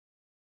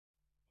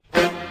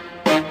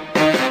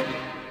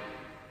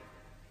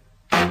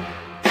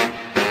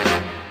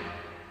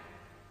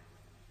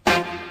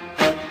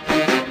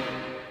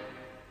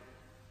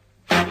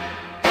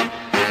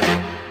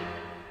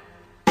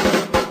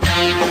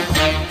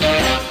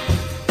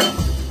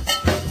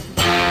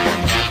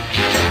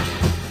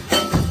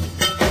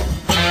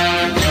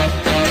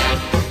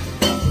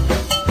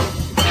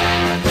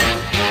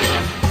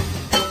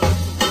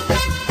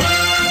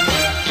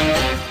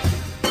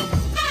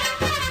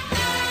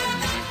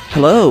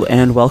Hello,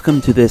 and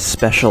welcome to this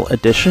special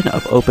edition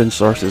of Open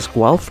Sources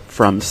Guelph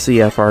from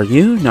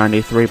CFRU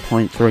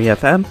 93.3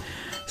 FM,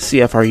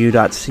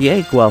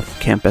 CFRU.ca, Guelph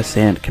Campus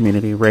and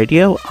Community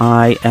Radio.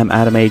 I am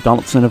Adam A.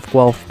 Donaldson of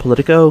Guelph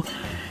Politico,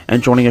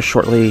 and joining us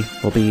shortly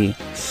will be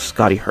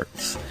Scotty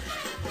Hertz.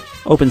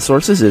 Open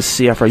Sources is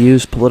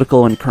CFRU's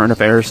political and current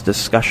affairs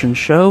discussion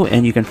show,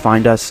 and you can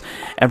find us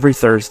every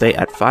Thursday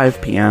at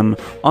 5 p.m.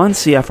 on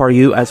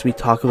CFRU as we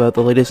talk about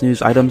the latest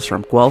news items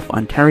from Guelph,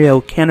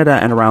 Ontario, Canada,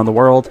 and around the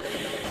world.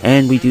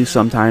 And we do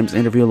sometimes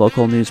interview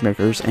local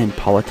newsmakers and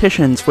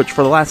politicians, which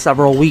for the last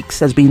several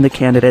weeks has been the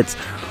candidates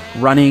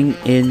running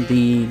in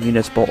the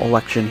municipal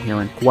election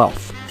here in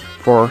Guelph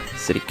for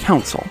City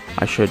Council.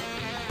 I should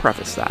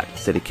preface that,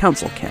 City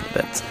Council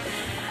candidates.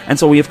 And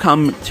so we have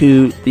come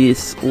to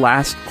this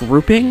last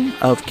grouping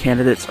of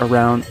candidates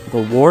around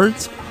the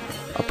wards,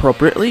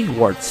 appropriately,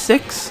 Ward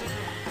 6.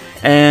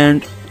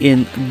 And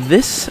in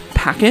this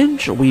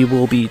package, we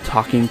will be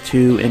talking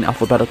to, in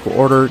alphabetical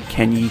order,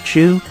 Ken Yi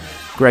Chu,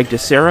 Greg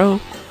DeCero,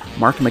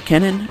 Mark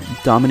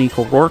McKinnon, Dominique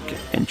O'Rourke,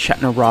 and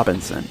Chetna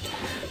Robinson.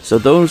 So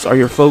those are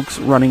your folks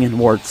running in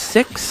Ward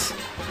 6.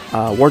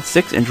 Ward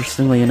 6,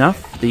 interestingly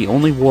enough, the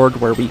only ward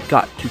where we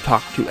got to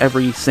talk to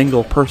every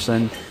single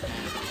person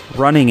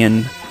running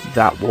in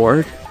that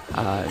ward.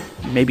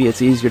 Maybe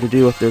it's easier to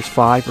do if there's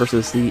 5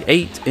 versus the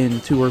 8 in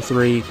 2 or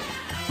 3.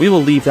 We will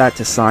leave that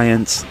to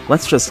science.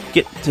 Let's just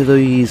get to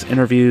these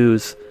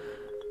interviews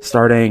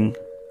starting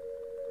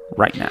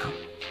right now.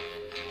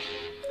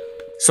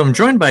 So I'm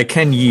joined by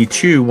Ken Yi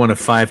Chu, one of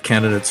 5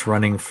 candidates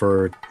running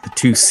for the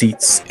 2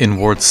 seats in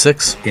Ward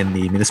 6 in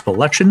the municipal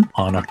election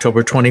on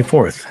October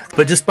 24th.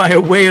 But just by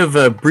way of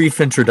a brief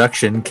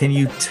introduction, can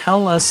you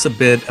tell us a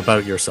bit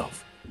about yourself?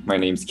 My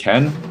name's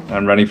Ken.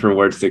 I'm running for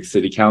Ward 6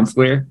 City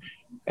Councillor.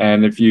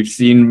 And if you've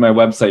seen my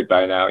website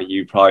by now,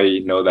 you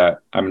probably know that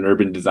I'm an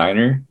urban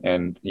designer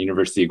and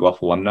University of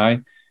Guelph alumni.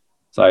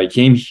 So I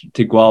came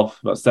to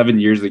Guelph about 7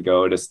 years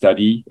ago to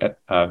study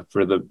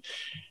for the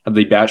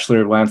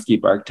Bachelor of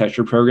Landscape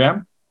Architecture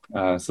program.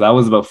 So that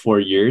was about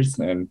 4 years.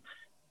 And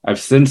I've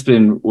since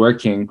been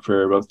working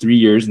for about 3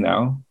 years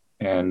now.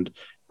 And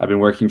I've been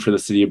working for the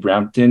city of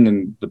Brampton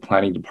in the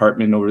planning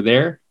department over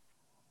there.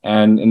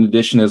 And in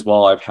addition as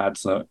well, I've had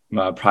some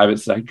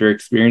private sector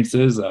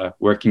experiences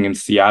working in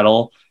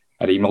Seattle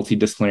at a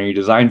multidisciplinary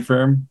design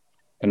firm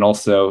and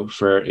also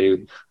for a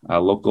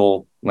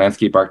local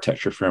landscape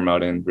architecture firm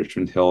out in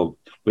Richmond Hill,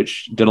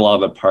 which did a lot of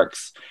the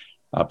parks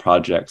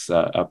projects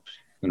up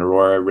in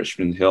Aurora,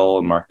 Richmond Hill,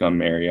 and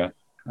Markham area.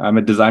 I'm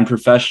a design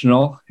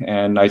professional,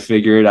 and I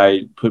figured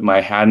I'd put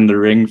my hat in the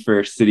ring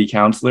for city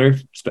councillor,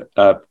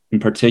 in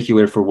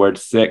particular for Ward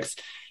 6.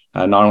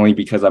 Not only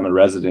because I'm a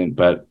resident,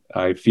 but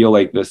I feel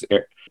like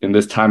in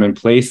this time and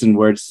place in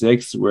Ward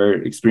 6,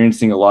 we're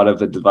experiencing a lot of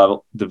the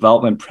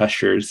development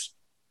pressures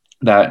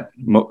that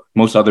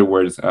most other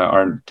wards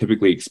aren't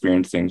typically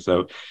experiencing.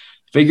 So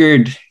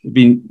figured it'd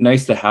be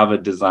nice to have a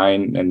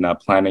design and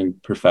planning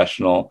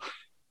professional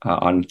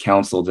on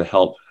council to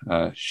help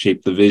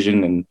shape the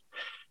vision and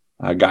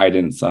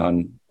guidance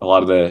on a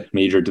lot of the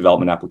major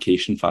development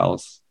application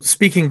files.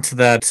 Speaking to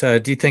that,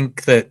 do you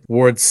think that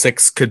Ward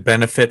 6 could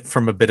benefit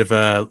from a bit of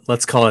a,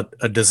 let's call it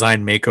a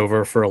design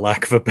makeover for a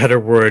lack of a better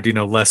word,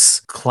 less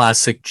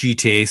classic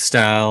GTA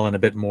style and a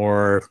bit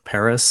more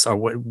Paris? Or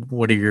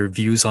what are your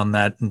views on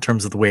that in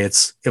terms of the way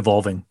it's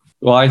evolving?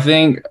 Well, I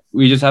think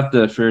we just have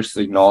to first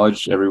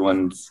acknowledge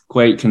everyone's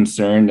quite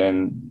concerned,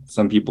 and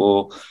some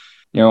people,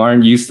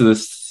 aren't used to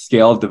this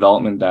scale of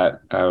development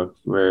that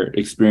we're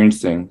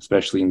experiencing,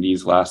 especially in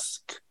these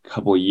last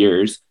couple of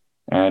years.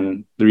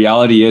 And the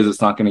reality is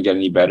it's not going to get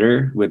any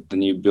better with the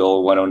new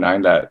Bill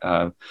 109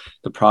 that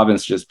the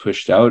province just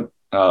pushed out.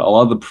 A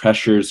lot of the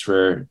pressures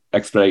for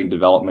expediting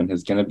development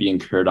is going to be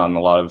incurred on a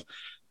lot of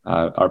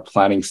our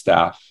planning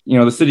staff.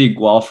 The city of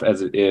Guelph,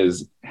 as it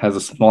is, has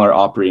a smaller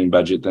operating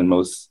budget than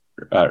most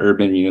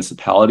urban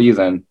municipalities.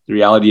 And the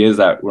reality is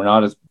that we're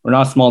not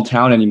a small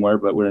town anymore,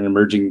 but we're an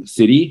emerging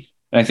city.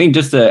 And I think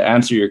just to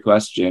answer your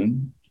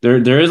question,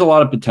 there is a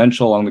lot of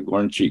potential along the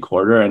Gordon Street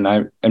corridor,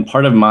 and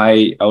part of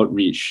my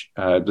outreach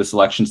this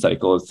election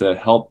cycle is to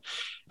help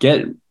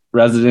get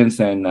residents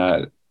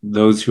and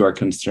those who are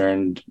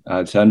concerned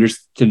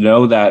to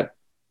know that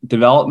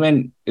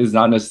development is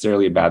not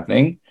necessarily a bad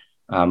thing.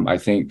 I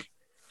think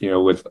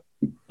with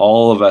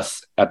all of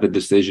us at the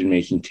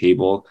decision-making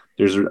table,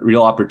 there's a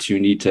real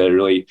opportunity to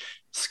really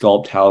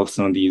sculpt how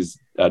some of these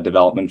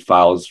development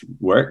files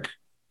work.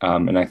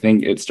 And I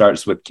think it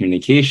starts with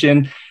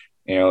communication.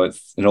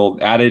 It's an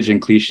old adage and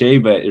cliche,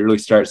 but it really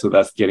starts with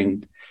us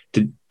getting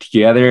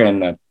together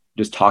and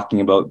just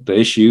talking about the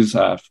issues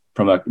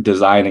from a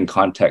design and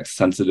context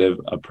sensitive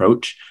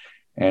approach.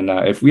 And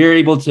if we are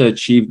able to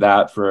achieve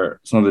that for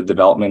some of the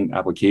development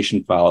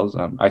application files,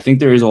 I think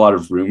there is a lot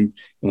of room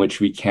in which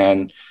we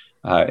can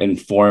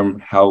inform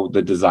how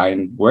the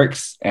design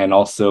works and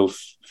also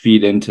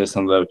feed into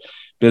some of the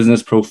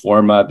business pro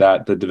forma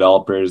that the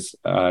developers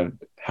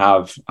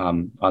have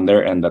on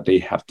their end that they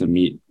have to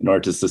meet in order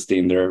to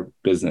sustain their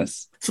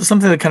business. So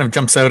something that kind of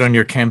jumps out on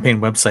your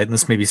campaign website, and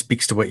this maybe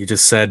speaks to what you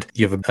just said,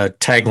 you have a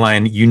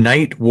tagline,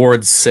 Unite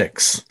Ward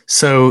 6.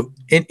 So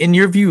in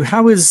your view,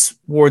 how is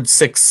Ward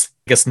 6,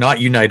 I guess, not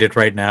united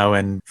right now?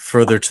 And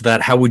further to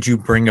that, how would you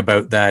bring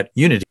about that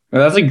unity?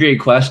 Well, that's a great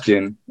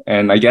question.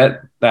 And I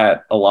get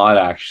that a lot,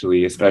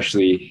 actually,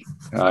 especially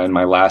in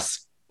my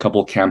last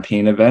couple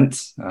campaign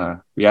events.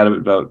 We had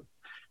about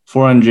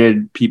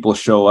 400 people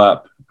show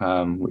up,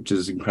 which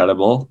is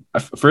incredible.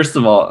 First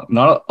of all,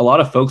 not a lot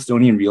of folks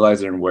don't even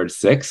realize they're in Ward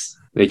 6.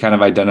 They kind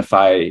of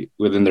identify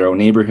within their own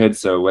neighborhood.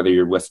 So whether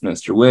you're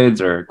Westminster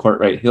Woods or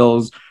Courtright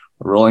Hills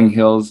or Rolling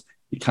Hills,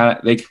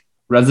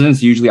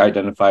 residents usually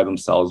identify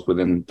themselves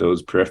within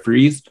those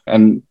peripheries.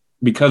 And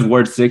because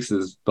Ward 6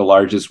 is the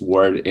largest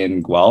ward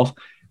in Guelph,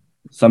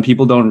 some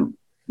people don't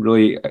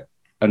really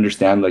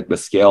understand like the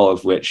scale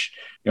of which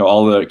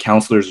all the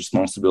councillors'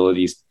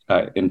 responsibilities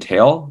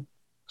entail.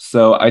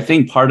 So I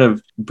think part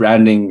of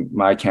branding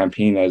my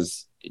campaign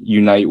as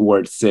Unite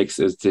Ward 6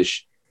 is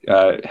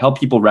to help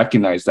people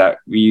recognize that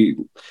we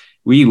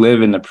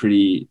live in a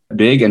pretty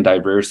big and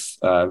diverse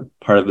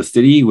part of the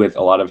city with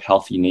a lot of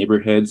healthy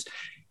neighborhoods.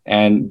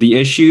 And the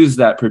issues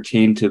that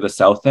pertain to the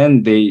South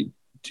End, they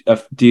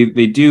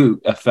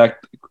do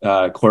affect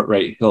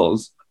Courtright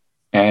Hills.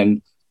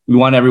 And we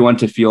want everyone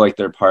to feel like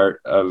they're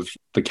part of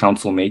the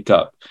council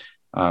makeup.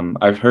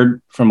 I've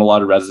heard from a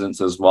lot of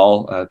residents as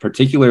well,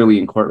 particularly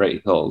in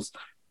Courtright Hills,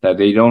 that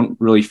they don't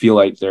really feel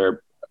like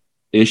their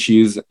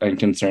issues and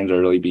concerns are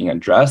really being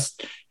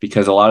addressed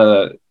because a lot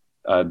of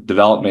the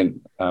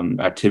development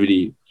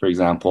activity, for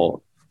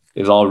example,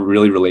 is all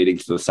really relating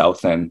to the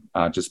South End,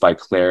 just by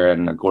Clare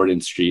and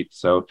Gordon Street.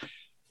 So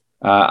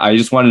I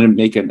just wanted to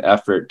make an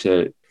effort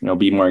to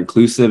be more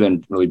inclusive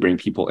and really bring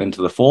people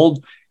into the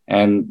fold.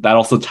 And that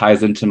also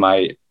ties into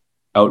my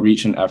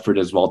outreach and effort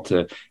as well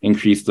to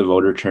increase the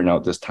voter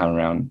turnout this time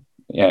around.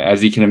 Yeah,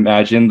 as you can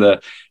imagine,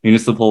 the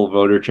municipal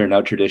voter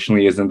turnout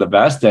traditionally isn't the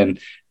best. And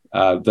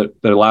the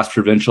last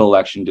provincial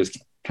election just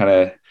kind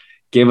of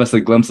gave us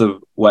a glimpse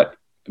of what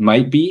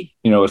might be,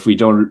 if we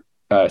don't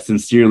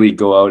sincerely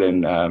go out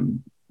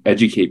and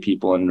educate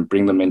people and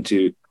bring them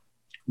into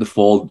the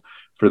fold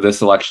for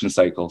this election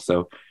cycle.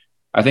 So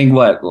I think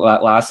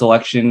last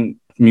election,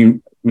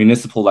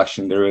 municipal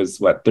election, there was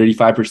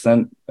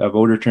 35% of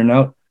voter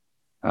turnout,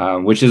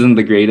 which isn't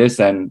the greatest.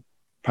 And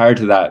prior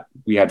to that,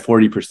 we had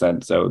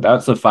 40%. So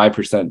that's a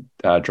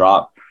 5%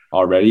 drop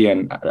already.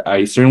 And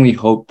I certainly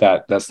hope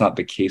that that's not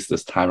the case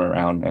this time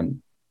around.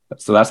 And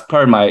so that's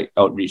part of my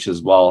outreach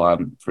as well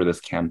for this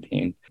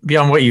campaign.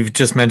 Beyond what you've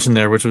just mentioned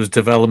there, which was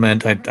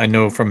development, I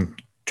know from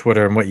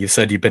Twitter and what you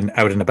said, you've been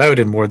out and about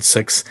in Ward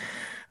 6.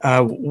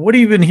 What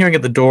have you been hearing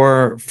at the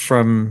door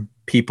from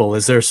people?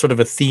 Is there sort of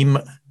a theme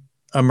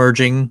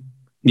emerging?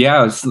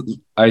 Yeah,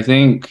 I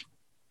think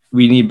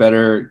we need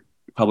better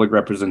public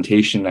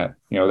representation.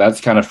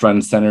 That's kind of front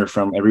and center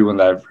from everyone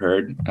that I've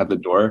heard at the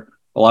door.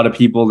 A lot of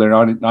people,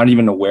 they're not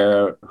even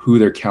aware who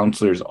their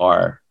counselors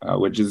are,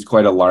 which is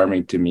quite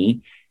alarming to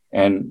me.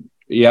 And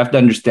you have to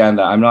understand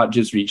that I'm not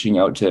just reaching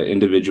out to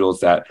individuals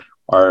that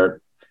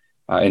are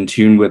in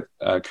tune with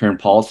current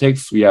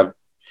politics. We have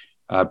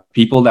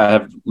people that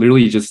have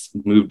literally just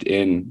moved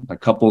in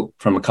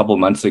from a couple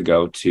months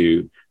ago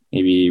to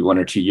maybe 1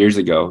 or 2 years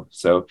ago.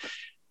 So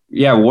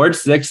yeah, Ward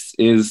 6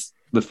 is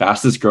the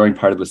fastest growing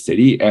part of the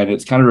city. And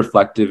it's kind of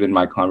reflective in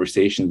my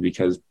conversations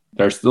because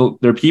there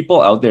are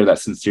people out there that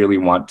sincerely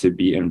want to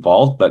be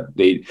involved, but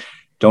they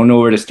don't know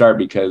where to start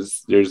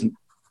because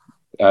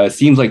it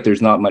seems like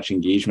there's not much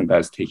engagement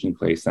that's taking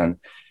place. And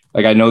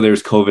I know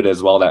there's COVID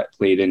as well that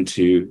played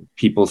into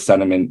people's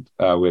sentiment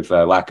with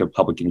lack of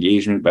public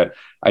engagement, but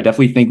I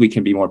definitely think we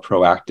can be more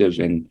proactive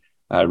in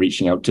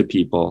reaching out to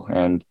people.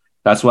 And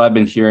that's what I've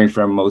been hearing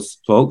from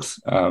most folks.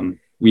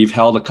 We've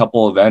held a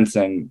couple events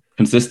and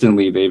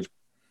consistently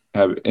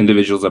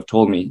individuals have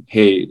told me,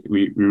 hey,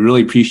 we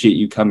really appreciate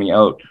you coming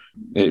out.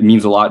 It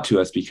means a lot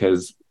to us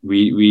because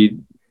we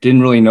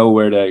didn't really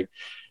know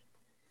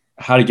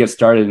how to get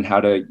started and how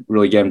to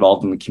really get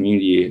involved in the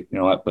community,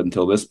 up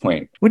until this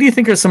point. What do you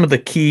think are some of the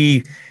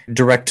key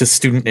direct to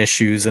student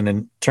issues and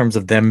in terms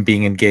of them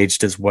being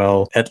engaged as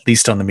well, at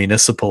least on the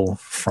municipal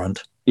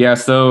front? Yeah,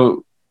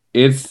 so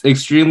it's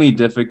extremely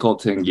difficult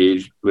to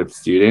engage with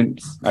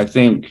students. I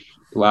think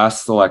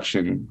last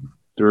election,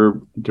 there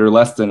were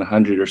less than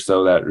 100 or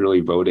so that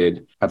really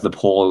voted at the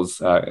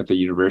polls at the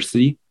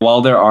university.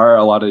 While there are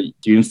a lot of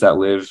students that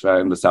live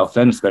in the South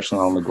End, especially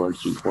on the Gordon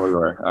Street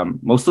corridor,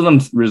 most of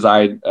them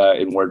reside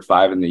in Ward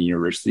 5 in the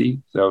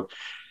university. So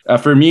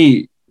for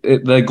me,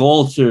 the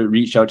goal to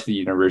reach out to the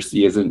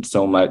university isn't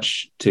so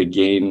much to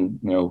gain,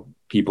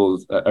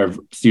 people's or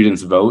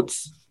students'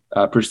 votes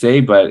per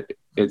se, but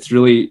it's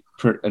really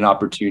an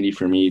opportunity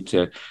for me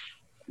to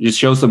just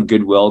show some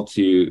goodwill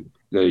to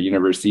the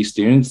university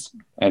students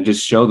and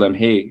just show them,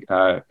 hey,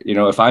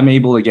 if I'm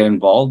able to get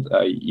involved,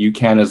 you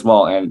can as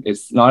well. And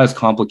it's not as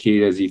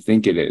complicated as you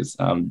think it is.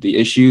 The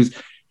issues,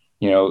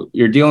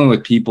 you're dealing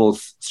with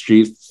people's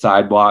streets,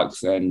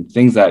 sidewalks, and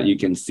things that you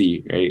can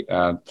see,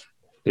 right?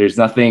 there's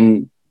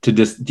nothing to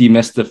just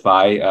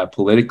demystify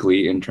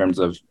politically in terms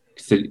of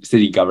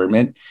city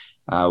government.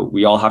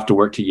 We all have to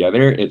work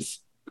together. It's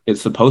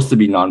supposed to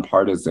be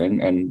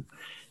nonpartisan and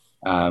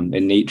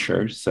in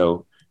nature.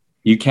 So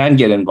you can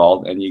get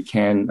involved and you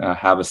can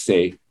have a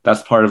say.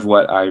 That's part of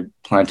what I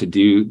plan to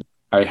do.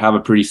 I have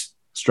a pretty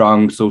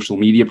strong social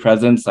media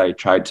presence. I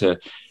tried to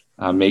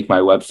make my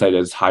website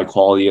as high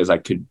quality as I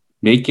could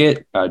make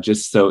it,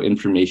 just so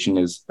information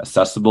is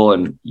accessible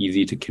and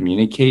easy to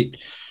communicate.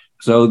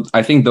 So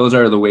I think those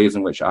are the ways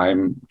in which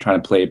I'm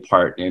trying to play a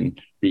part in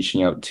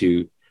reaching out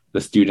to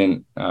the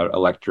student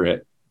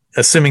electorate.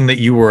 Assuming that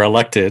you were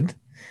elected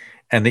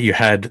and that you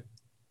had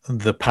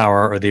the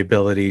power or the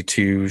ability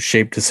to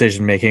shape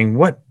decision making,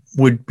 what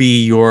would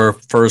be your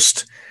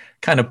first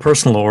kind of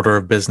personal order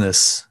of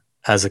business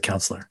as a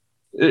councillor?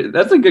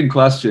 That's a good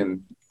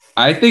question.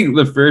 I think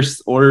the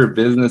first order of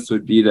business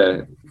would be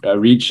to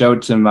reach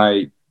out to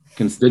my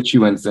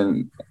constituents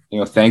and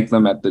thank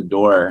them at the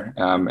door,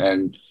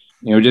 and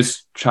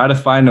just try to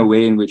find a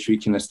way in which we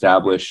can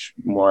establish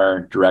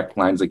more direct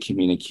lines of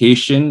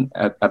communication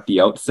at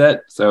the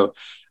outset. So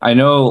I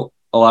know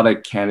a lot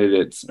of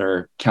candidates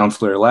or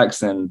councillor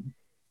elects and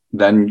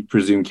then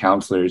presumed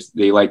councillors,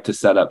 they like to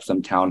set up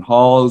some town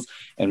halls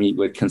and meet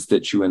with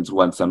constituents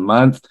once a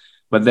month.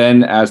 But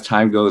then as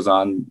time goes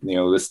on,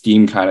 the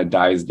steam kind of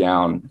dies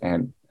down.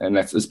 And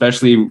that's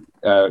especially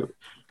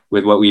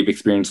with what we've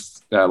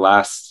experienced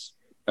last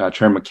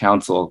term of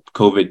council.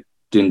 COVID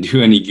didn't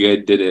do any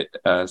good, did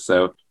it?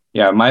 So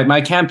yeah,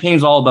 my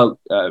campaign's all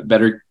about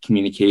better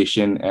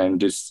communication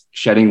and just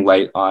shedding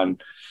light on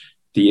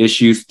the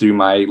issues through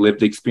my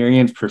lived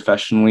experience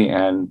professionally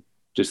and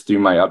just through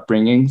my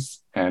upbringings.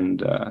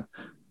 And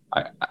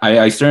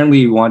I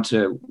certainly want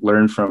to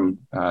learn from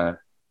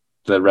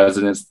the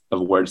residents of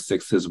Ward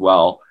 6 as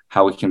well,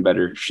 how we can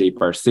better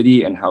shape our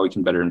city and how we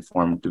can better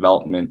inform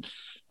development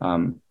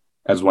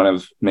as one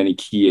of many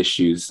key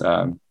issues.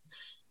 And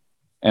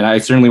I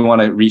certainly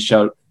want to reach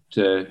out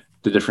to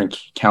the different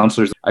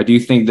councillors. I do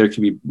think there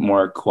could be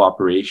more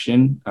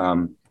cooperation,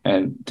 and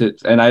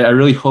I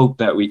really hope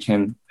that we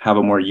can have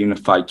a more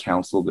unified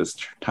council this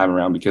time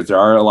around, because there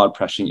are a lot of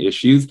pressing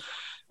issues,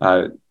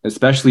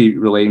 especially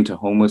relating to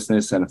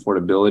homelessness and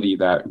affordability,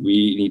 that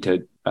we need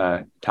to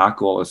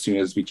tackle as soon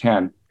as we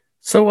can.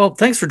 So, well,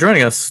 thanks for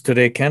joining us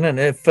today, Ken. And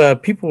if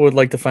people would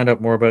like to find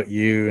out more about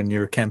you and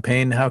your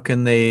campaign, how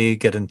can they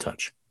get in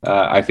touch?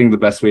 I think the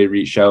best way to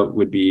reach out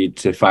would be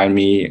to find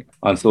me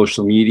on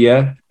social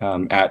media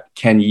at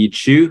Ken Yi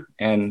Chu,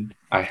 and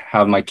I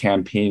have my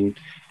campaign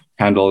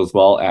handle as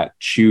well at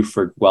Chew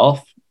for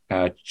Guelph.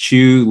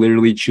 Chew,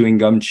 literally chewing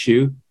gum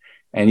chew.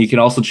 And you can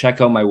also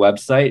check out my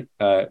website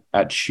at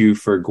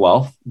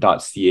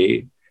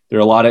chewforguelph.ca. There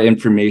are a lot of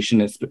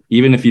information,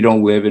 even if you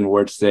don't live in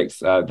Ward 6,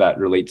 that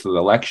relate to the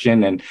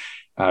election, and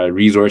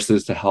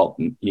resources to help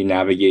you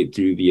navigate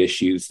through the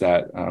issues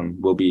that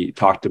will be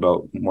talked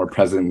about more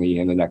presently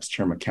in the next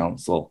term of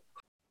council.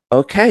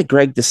 Okay,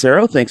 Greg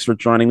DeCero, thanks for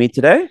joining me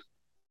today.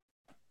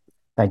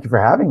 Thank you for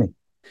having me.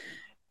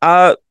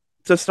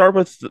 To start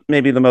with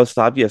maybe the most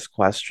obvious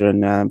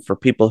question, for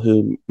people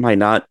who might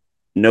not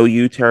know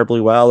you terribly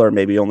well, or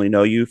maybe only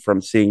know you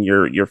from seeing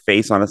your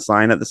face on a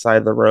sign at the side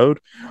of the road,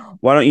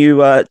 why don't you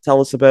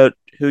tell us about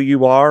who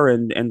you are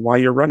and why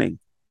you're running?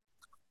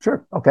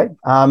 Sure. Okay.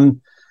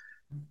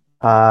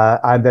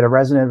 I've been a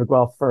resident of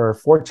Guelph for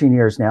 14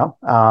 years now.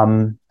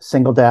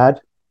 Single dad,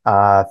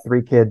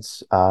 3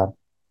 kids,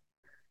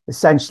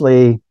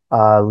 essentially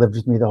lived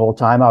with me the whole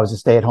time. I was a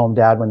stay-at-home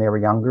dad when they were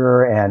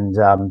younger,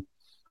 and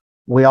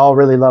we all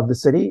really love the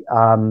city.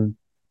 When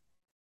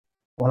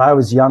I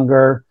was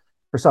younger,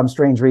 for some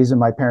strange reason,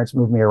 my parents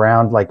moved me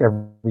around like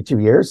every 2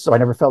 years. So I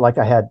never felt like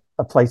I had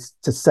a place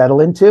to settle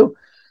into.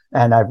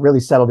 And I've really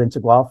settled into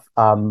Guelph.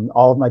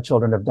 All of my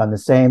children have done the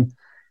same.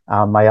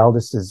 My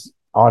eldest is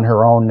on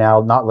her own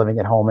now, not living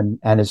at home,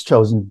 and has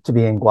chosen to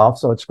be in Guelph.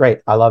 So it's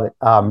great. I love it.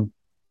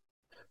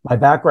 My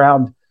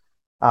background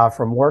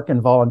from work and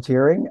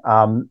volunteering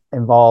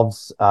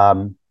involves,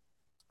 I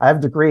have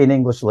a degree in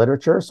English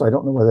literature, so I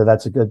don't know whether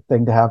that's a good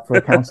thing to have for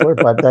a counselor,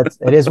 but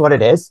it is what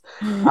it is.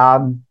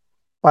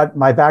 But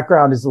my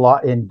background is a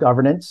lot in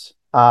governance.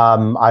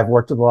 I've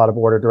worked with a lot of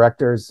board of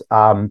directors,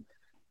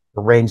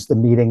 arranged the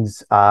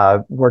meetings,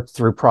 worked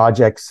through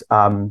projects.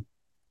 The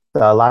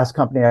last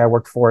company I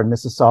worked for in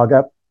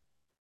Mississauga,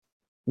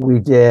 we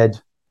did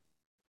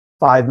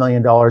 $5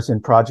 million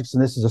in projects,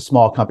 and this is a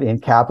small company, in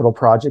capital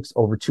projects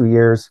over 2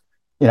 years.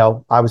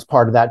 I was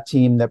part of that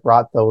team that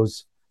brought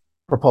those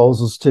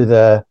proposals to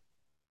the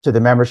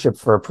membership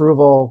for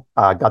approval,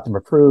 got them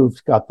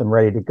approved, got them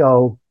ready to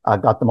go,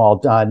 got them all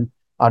done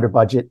under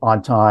budget,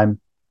 on time.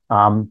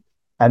 And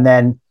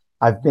then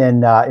I've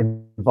been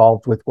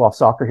involved with Guelph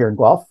Soccer here in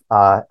Guelph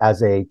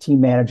as a team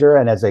manager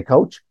and as a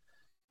coach,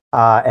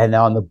 and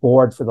on the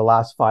board for the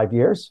last 5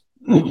 years.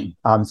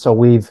 So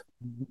we've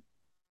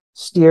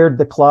steered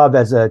the club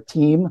as a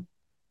team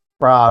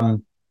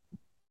from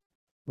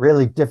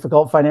really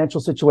difficult financial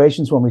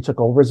situations when we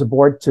took over as a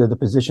board to the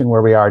position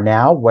where we are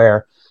now,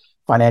 where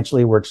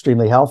financially we're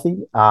extremely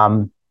healthy.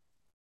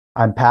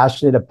 I'm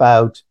passionate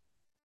about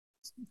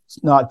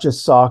not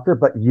just soccer,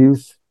 but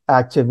youth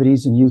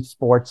activities and youth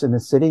sports in the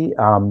city.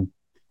 I'm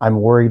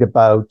worried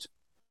about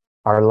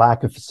our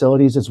lack of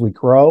facilities as we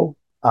grow.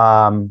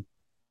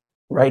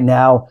 Right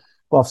now,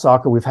 Guelph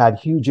Soccer, we've had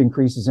huge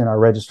increases in our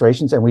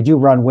registrations, and we do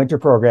run winter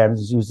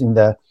programs using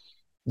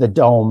the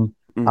dome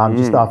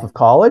just off of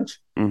college.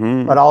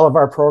 But all of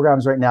our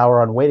programs right now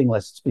are on waiting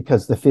lists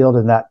because the field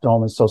in that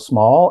dome is so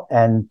small,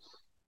 and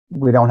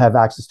we don't have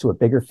access to a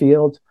bigger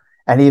field.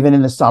 And even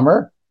in the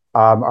summer,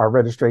 our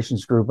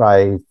registrations grew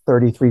by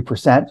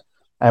 33%,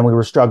 and we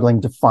were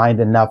struggling to find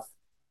enough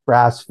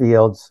grass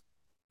fields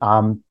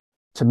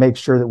to make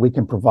sure that we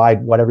can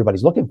provide what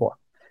everybody's looking for.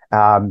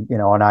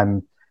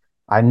 And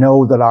I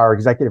know that our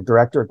executive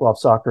director at Guelph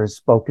Soccer has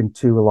spoken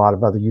to a lot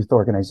of other youth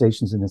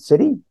organizations in the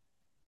city,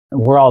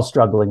 and we're all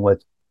struggling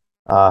with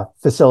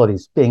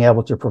facilities, being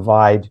able to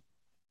provide,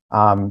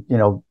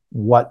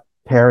 what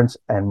parents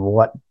and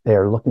what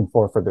they're looking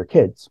for their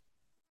kids.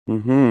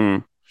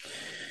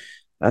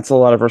 That's a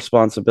lot of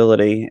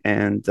responsibility,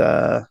 and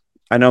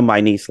I know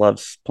my niece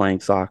loves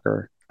playing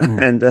soccer,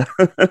 and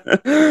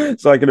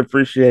so I can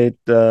appreciate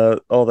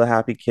all the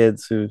happy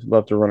kids who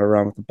love to run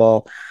around with the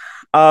ball.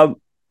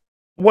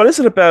 What is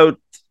it about,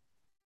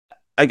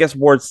 I guess,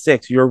 Ward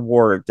 6, your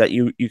ward, that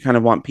you kind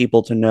of want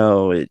people to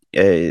know?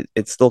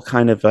 It's still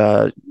kind of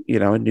a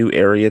new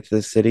area to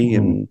the city,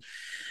 and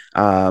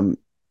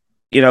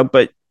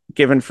but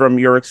given from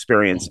your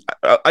experience,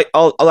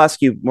 I'll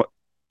ask you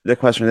the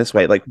question this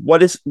way: like,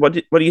 what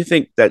do you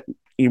think that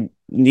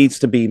needs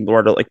to be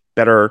more to, like,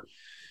 better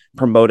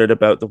promoted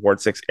about the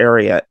Ward 6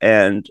 area?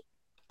 And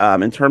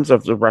in terms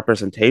of the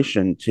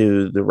representation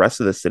to the rest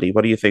of the city,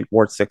 what do you think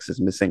Ward 6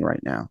 is missing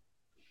right now?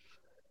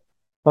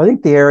 I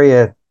think the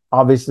area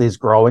obviously is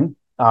growing.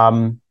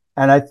 And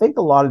I think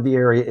a lot of the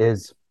area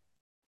is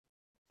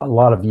a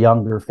lot of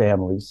younger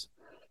families.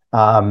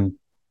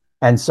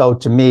 And so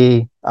to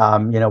me,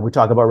 we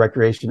talk about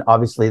recreation.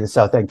 Obviously, the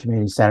South End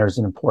Community Center is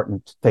an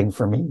important thing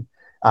for me.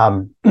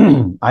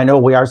 I know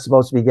we are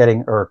supposed to be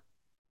getting, or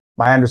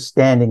my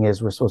understanding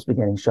is we're supposed to be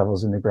getting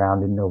shovels in the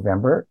ground in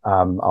November.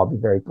 I'll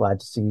be very glad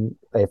to see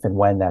if and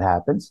when that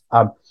happens.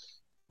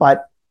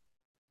 But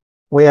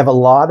we have a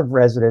lot of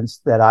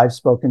residents that I've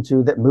spoken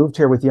to that moved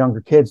here with younger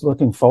kids,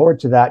 looking forward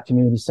to that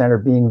community center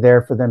being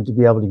there for them to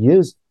be able to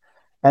use.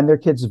 And their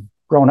kids have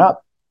grown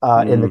up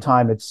in the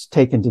time it's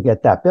taken to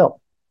get that built.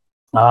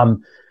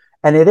 And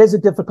it is a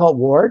difficult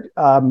ward.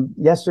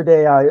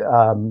 Yesterday,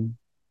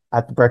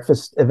 at the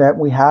breakfast event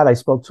we had, I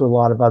spoke to a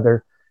lot of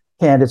other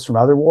candidates from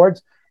other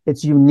wards.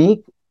 It's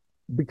unique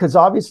because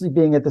obviously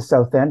being at the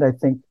South End, I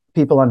think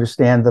people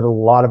understand that a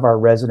lot of our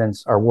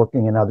residents are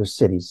working in other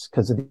cities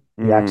because of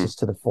the access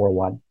to the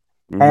 4-1.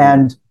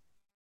 And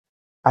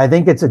I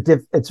think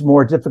it's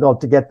more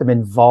difficult to get them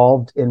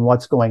involved in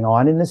what's going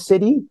on in the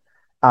city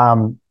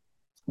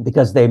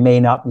because they may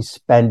not be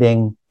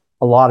spending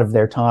a lot of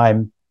their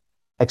time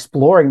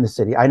exploring the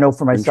city. I know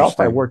for myself,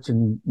 I worked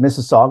in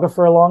Mississauga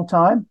for a long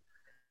time.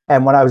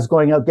 And when I was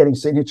going out getting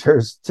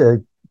signatures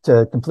to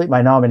complete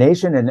my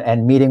nomination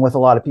and meeting with a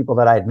lot of people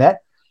that I had met,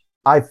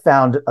 I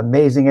found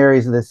amazing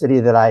areas of the city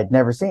that I had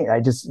never seen.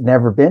 I just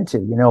never been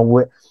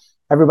to.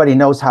 Everybody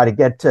knows how to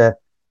get to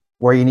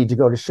where you need to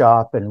go to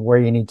shop and where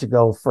you need to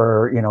go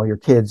for, your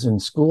kids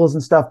and schools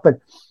and stuff. But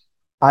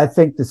I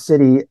think the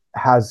city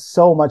has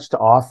so much to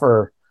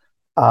offer.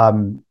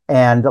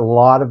 And a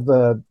lot of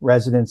the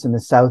residents in the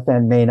South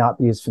End may not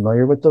be as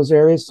familiar with those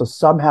areas. So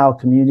somehow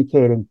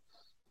communicating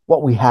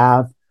what we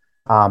have,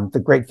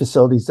 the great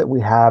facilities that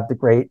we have, the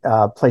great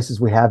places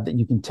we have that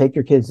you can take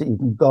your kids, that you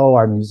can go,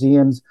 our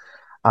museums,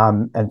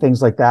 and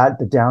things like that,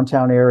 the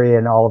downtown area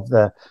and all of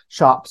the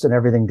shops and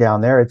everything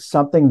down there. It's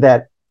something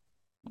that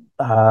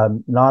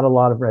not a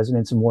lot of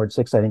residents in Ward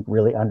 6, I think,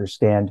 really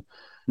understand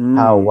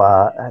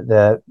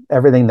how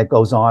everything that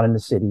goes on in the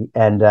city.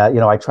 And,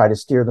 I try to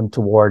steer them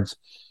towards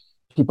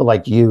people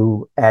like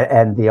you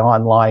and the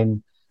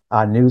online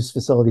news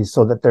facilities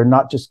so that they're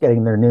not just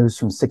getting their news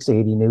from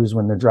 680 News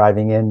when they're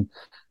driving in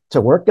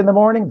to work in the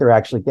morning. They're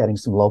actually getting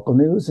some local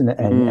news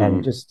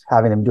and just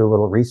having them do a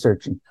little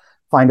research and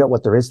find out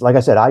what there is. Like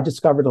I said, I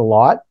discovered a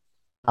lot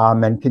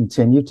and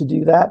continue to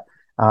do that.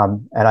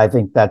 And I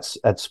think that's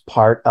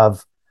part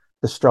of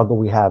the struggle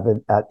we have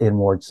in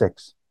Ward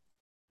 6.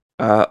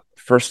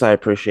 First, I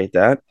appreciate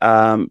that.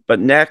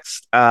 But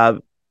next,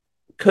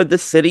 could the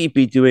city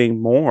be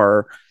doing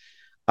more?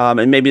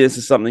 And maybe this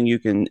is something you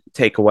can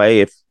take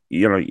away if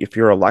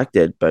you're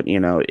elected, but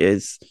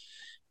is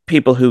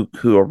people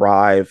who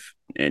arrive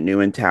new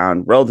in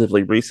town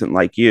relatively recent,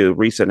 like you,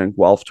 recent in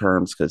Guelph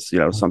terms, because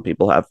some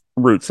people have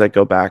roots that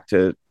go back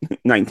to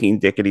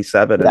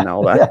 1987 and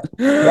all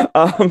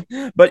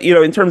that. But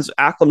in terms of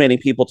acclimating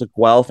people to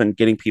Guelph and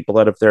getting people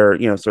out of their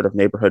sort of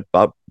neighborhood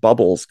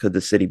bubbles, could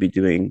the city be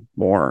doing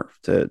more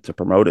to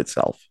promote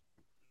itself?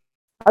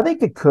 I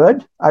think it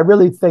could. I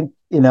really think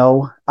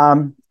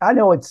I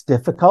know it's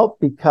difficult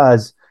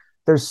because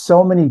there's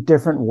so many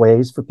different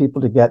ways for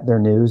people to get their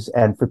news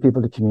and for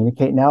people to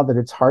communicate now that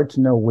it's hard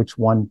to know which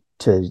one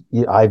to.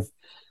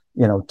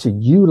 to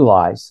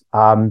utilize.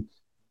 A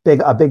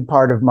big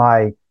part of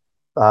my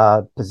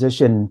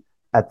position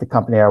at the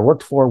company I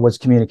worked for was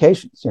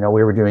communications.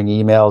 We were doing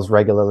emails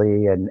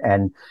regularly,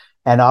 and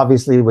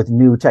obviously with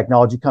new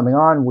technology coming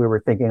on, we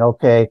were thinking,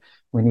 okay,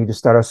 we need to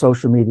start our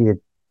social media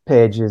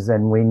pages,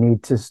 and we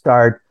need to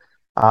start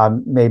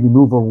maybe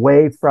move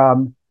away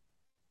from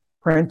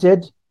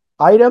printed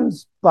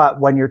items. But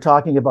when you're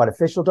talking about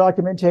official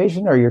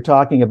documentation, or you're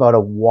talking about a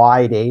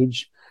wide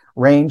age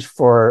range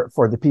for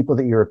the people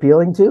that you're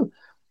appealing to,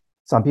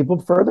 some people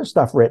prefer their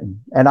stuff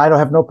written, and I don't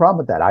have no problem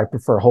with that. I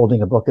prefer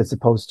holding a book as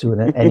opposed to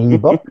an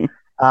e-book.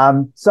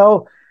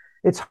 So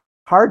it's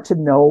hard to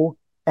know,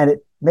 and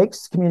it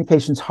makes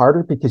communications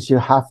harder because you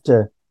have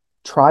to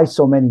try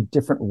so many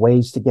different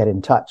ways to get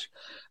in touch.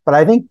 But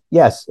I think,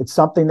 yes, it's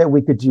something that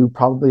we could do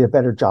probably a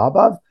better job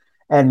of.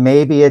 And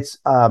maybe it's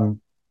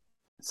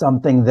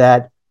something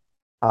that,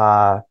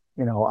 I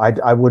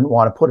wouldn't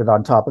want to put it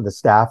on top of the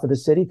staff of the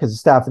city, because the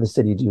staff of the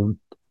city do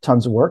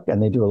tons of work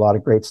and they do a lot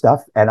of great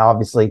stuff. And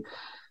obviously,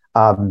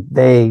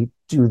 they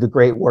do the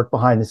great work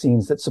behind the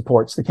scenes that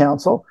supports the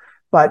council.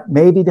 But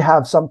maybe to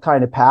have some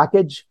kind of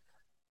package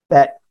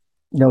that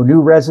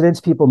new residents,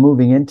 people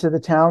moving into the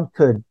town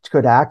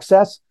could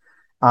access,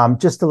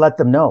 just to let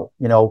them know,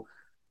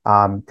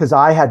 because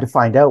I had to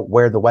find out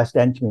where the West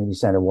End Community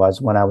Center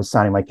was when I was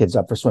signing my kids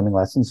up for swimming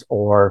lessons,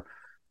 or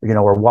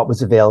what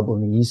was available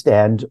in the East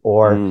End,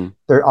 or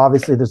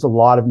there's a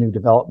lot of new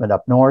development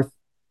up north.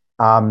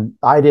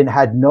 I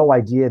had no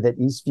idea that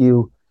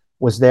Eastview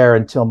was there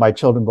until my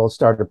children both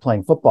started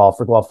playing football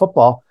for Guelph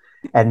football.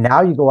 And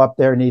now you go up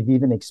there and they've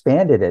even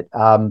expanded it.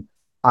 I'm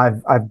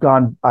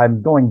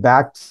going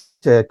back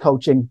to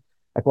coaching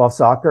at Guelph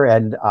Soccer,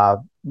 and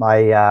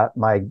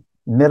my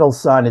middle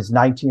son is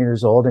 19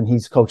 years old, and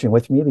he's coaching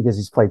with me because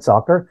he's played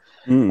soccer.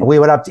 We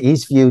went up to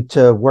Eastview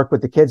to work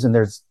with the kids, and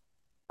there's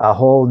a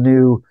whole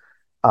new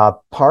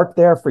park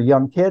there for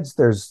young kids.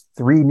 There's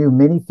 3 new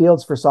mini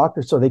fields for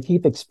soccer, so they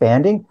keep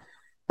expanding.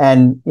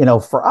 And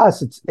for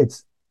us,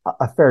 it's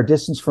a fair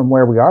distance from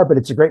where we are, but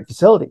it's a great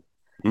facility.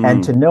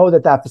 And to know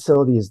that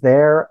facility is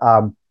there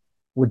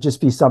would just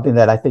be something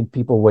that I think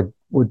people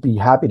would be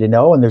happy to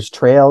know. And there's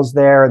trails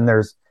there, and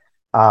there's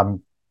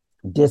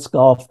disc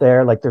golf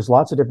there. Like, there's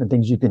lots of different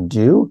things you can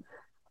do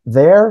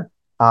there.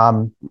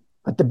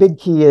 But the big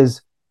key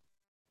is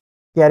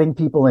getting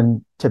people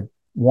into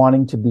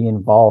wanting to be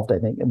involved, I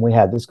think. And we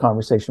had this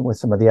conversation with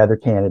some of the other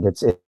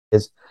candidates.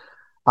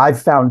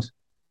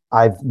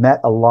 I've met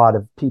a lot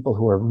of people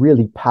who are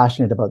really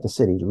passionate about the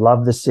city,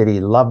 love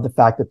the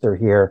fact that they're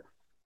here.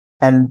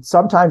 And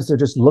sometimes they're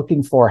just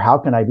looking for, how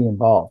can I be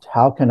involved?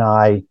 How can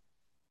I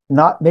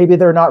maybe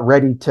they're not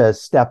ready to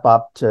step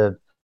up to,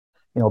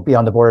 be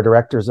on the board of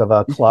directors of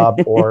a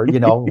club or,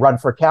 run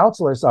for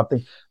council or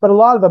something. But a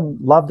lot of them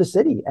love the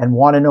city and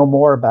want to know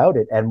more about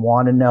it, and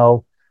want to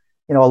know,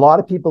 a lot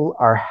of people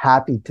are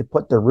happy to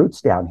put their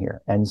roots down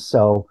here. And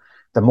so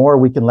the more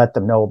we can let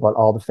them know about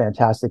all the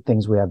fantastic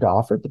things we have to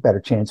offer, the better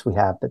chance we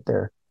have that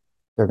they're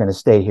going to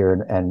stay here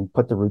and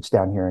put the roots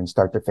down here and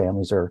start their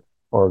families, or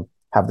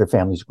have their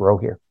families grow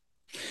here.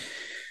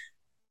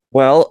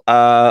 Well,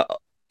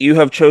 you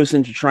have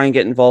chosen to try and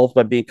get involved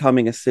by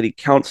becoming a city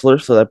councillor.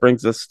 So that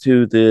brings us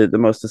to the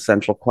most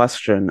essential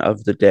question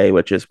of the day,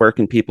 which is, where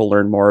can people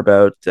learn more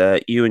about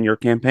you and your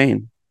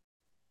campaign?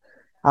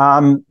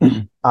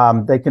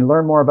 They can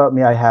learn more about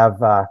me. I have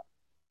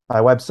my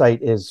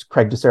website is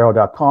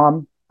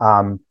craigdecero.com.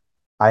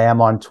 I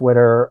am on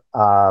Twitter,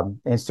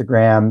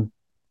 Instagram,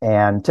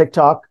 and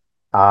TikTok.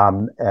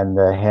 And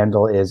the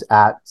handle is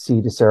at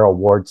 @CDecero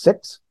Ward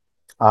 6.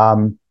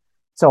 And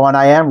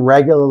I am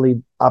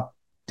regularly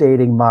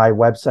updating my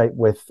website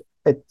with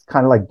it's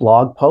kind of like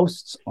blog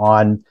posts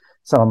on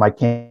some of my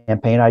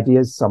campaign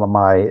ideas,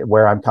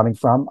 where I'm coming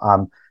from.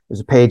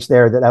 There's a page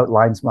there that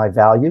outlines my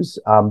values.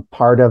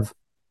 Part of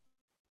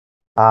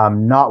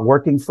not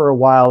working for a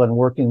while and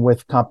working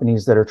with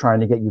companies that are trying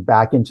to get you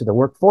back into the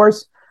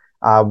workforce.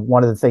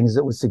 One of the things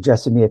that was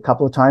suggested to me a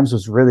couple of times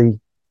was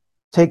really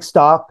take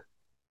stock,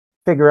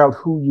 figure out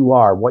who you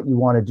are, what you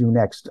want to do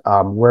next,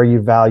 where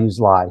your values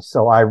lie.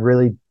 So I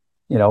really,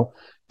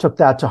 took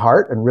that to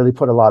heart and really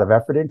put a lot of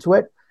effort into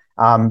it.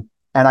 And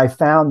I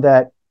found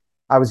that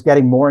I was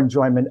getting more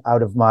enjoyment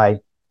out of my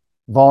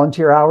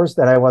volunteer hours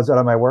than I was out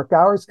of my work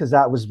hours, because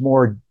that was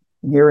more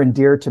near and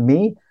dear to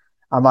me.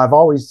 I've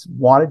always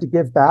wanted to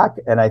give back,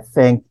 and I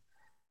think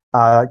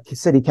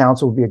city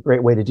council would be a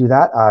great way to do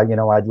that.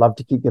 I'd love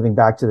to keep giving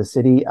back to the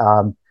city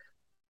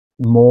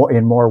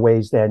in more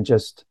ways than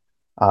just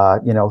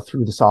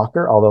through the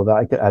soccer. Although,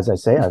 as I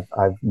say,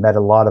 I've met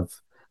a lot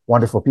of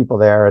wonderful people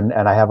there, and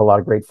I have a lot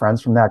of great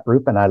friends from that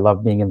group, and I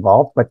love being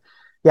involved. But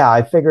yeah,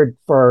 I figured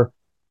for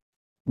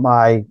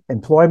my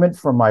employment,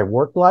 for my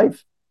work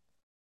life,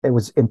 it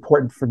was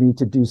important for me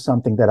to do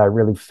something that I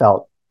really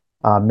felt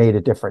made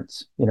a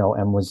difference,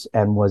 and was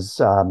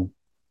a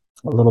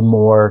little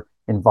more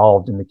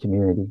involved in the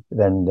community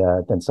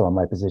than some of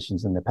my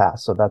positions in the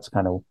past. So that's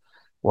kind of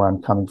where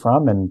I'm coming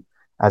from. And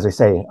as I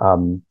say,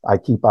 I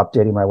keep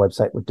updating my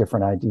website with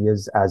different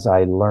ideas as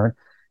I learn.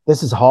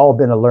 this has all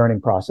been a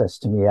learning process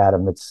to me,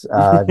 Adam. It's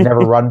never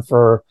run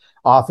for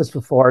office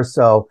before.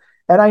 So,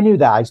 and I knew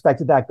that. I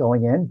expected that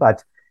going in,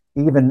 but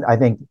even I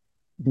think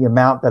the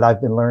amount that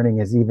I've been learning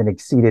has even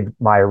exceeded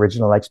my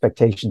original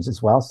expectations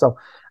as well. So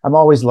I'm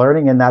always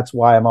learning, and that's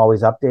why I'm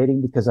always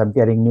updating, because I'm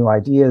getting new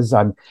ideas.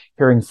 I'm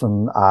hearing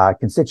from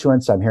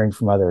constituents. I'm hearing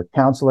from other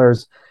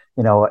councillors.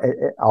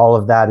 All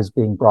of that is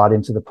being brought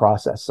into the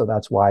process. So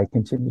that's why I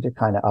continue to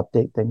kind of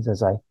update things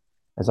as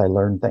I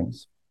learn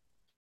things.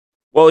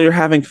 Well, you're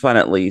having fun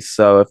at least.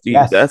 So if you,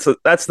 Yes.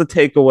 that's the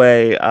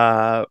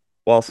takeaway.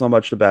 Well, so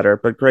much the better.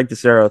 But Greg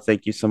DeCero,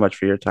 thank you so much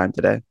for your time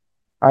today.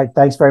 All right.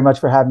 Thanks very much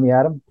for having me,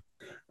 Adam.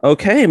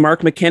 Okay,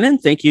 Mark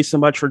McKinnon, thank you so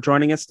much for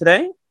joining us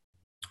today.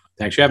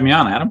 Thanks for having me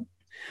on, Adam.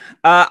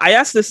 I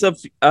asked this of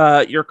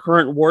your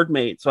current ward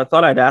mate, so I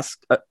thought I'd ask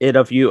it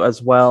of you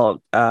as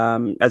well.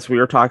 As we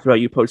were talking about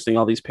you posting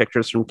all these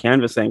pictures from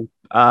canvassing,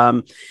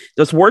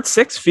 does Ward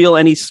 6 feel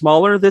any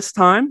smaller this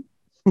time?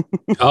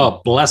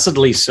 Oh,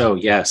 blessedly so.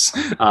 Yes.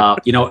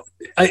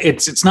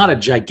 It's not a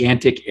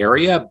gigantic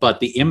area, but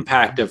the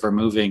impact of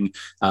removing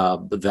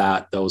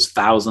those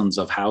thousands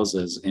of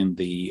houses in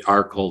the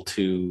Arkell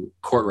to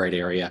Courtright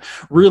area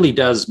really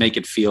does make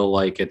it feel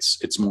like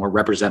it's more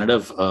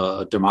representative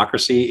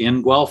democracy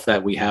in Guelph,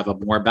 that we have a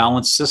more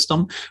balanced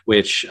system,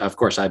 which of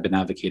course I've been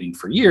advocating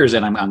for years.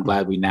 And I'm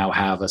glad we now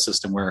have a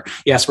system where,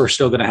 yes, we're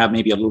still going to have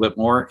maybe a little bit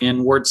more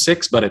in Ward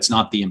 6, but it's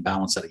not the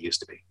imbalance that it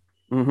used to be.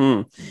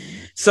 Mm-hmm.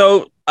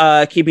 So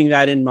keeping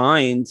that in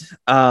mind,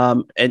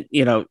 and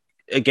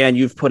again,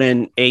 you've put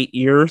in 8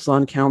 years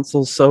on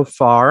council so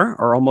far,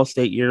 or almost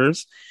 8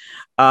 years.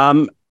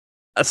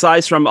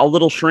 Aside from a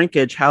little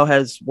shrinkage, how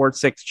has Ward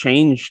 6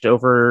 changed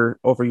over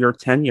your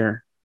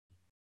tenure?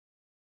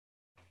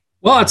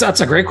 Well, that's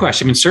a great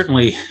question. I mean,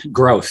 certainly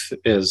growth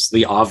is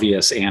the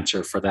obvious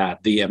answer for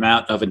that. The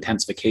amount of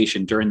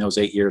intensification during those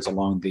 8 years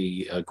along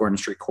the Gordon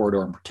Street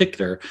corridor in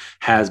particular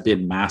has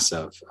been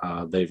massive.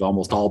 They've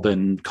almost all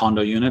been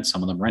condo units,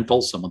 some of them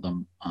rentals, some of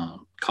them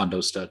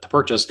condos to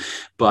purchase,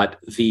 but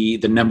the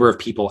number of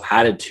people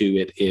added to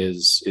it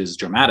is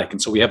dramatic.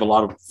 And so we have a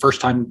lot of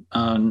first-time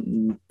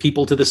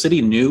people to the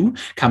city, new,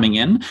 coming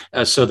in.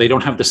 So they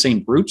don't have the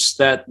same roots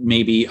that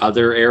maybe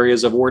other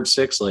areas of Ward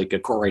 6, like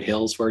Courtright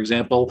Hills, for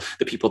example.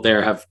 The people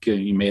there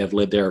you may have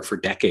lived there for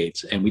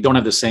decades. And we don't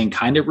have the same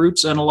kind of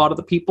roots in a lot of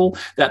the people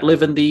that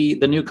live in the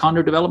new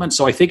condo development.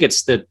 So I think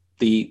it's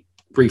the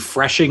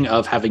refreshing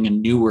of having a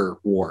newer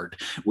ward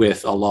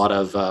with a lot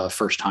of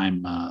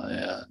first-time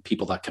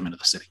people that come into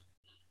the city.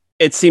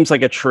 It seems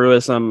like a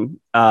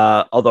truism,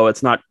 although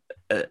it's not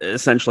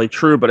essentially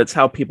true, but it's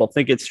how people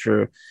think it's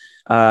true,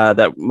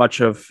 that much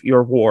of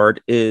your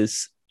ward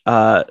is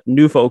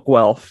Nouveau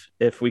Guelph,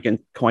 if we can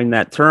coin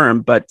that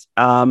term. But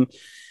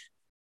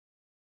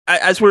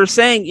as we were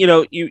saying,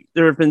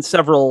 there have been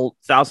several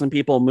thousand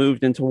people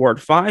moved into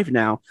Ward 5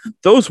 now.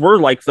 Those were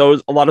like a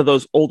lot of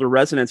those older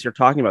residents you're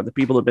talking about, the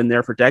people who've been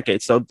there for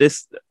decades. So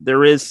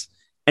there is,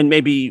 and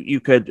maybe you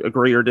could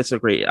agree or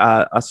disagree,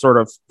 a sort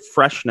of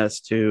freshness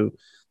to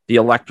the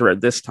electorate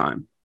this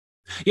time.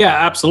 Yeah,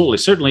 absolutely.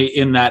 Certainly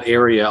in that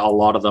area, a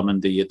lot of them in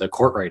the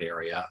Courtright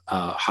area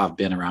have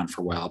been around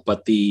for a while.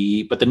 But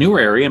the newer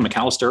area,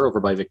 McAllister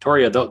over by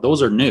Victoria,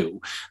 those are new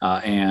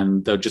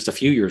and they're just a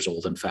few years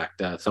old. In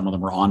fact, some of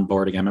them were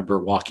onboarding. I remember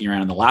walking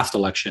around in the last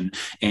election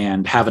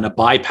and having to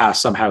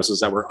bypass some houses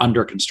that were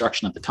under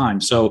construction at the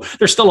time. So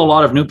there's still a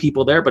lot of new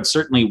people there, but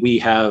certainly we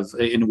have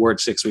in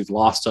Ward 6, we've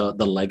lost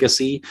the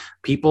legacy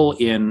people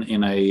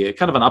in a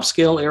kind of an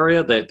upscale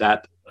area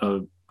that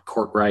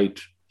Courtright.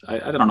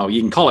 I don't know,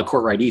 you can call it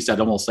Courtright East. I'd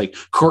almost like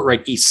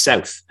Courtright East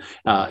South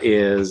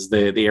is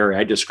the area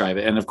I describe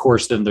it. And of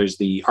course, then there's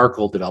the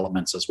Arkell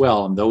developments as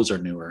well, and those are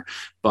newer.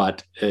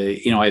 But,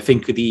 I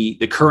think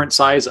the current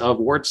size of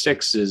Ward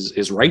 6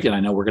 is right, and I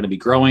know we're going to be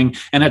growing.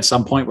 And at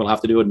some point, we'll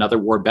have to do another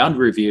ward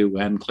boundary review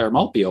when Clare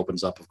Maltby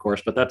opens up, of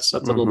course, but that's a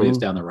little ways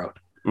down the road.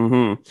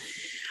 Mm-hmm.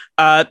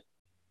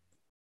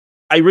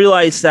 I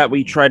realize that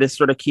we try to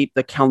sort of keep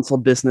the council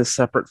business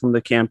separate from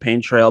the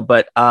campaign trail,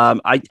 but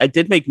I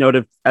did make note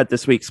of at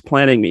this week's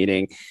planning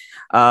meeting,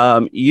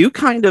 you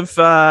kind of,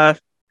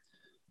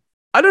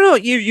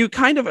 you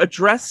kind of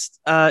addressed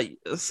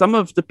some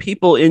of the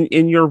people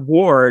in your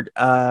ward,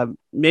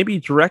 maybe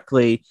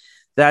directly,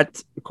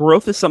 that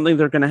growth is something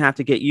they're going to have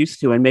to get used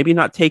to, and maybe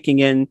not taking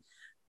in,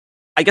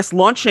 I guess,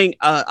 launching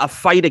a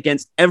fight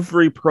against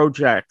every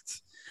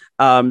project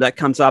that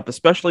comes up,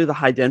 especially the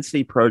high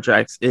density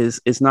projects,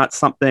 is not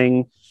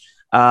something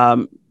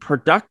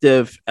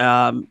productive.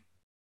 And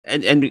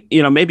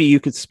maybe you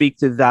could speak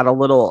to that a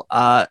little.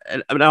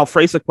 And I'll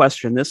phrase the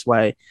question this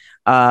way: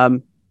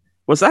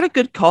 was that a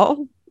good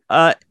call?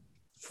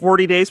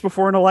 40 days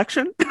before an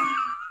election?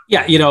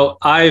 Yeah,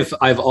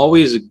 I've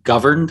always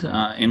governed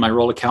in my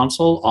role of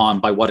council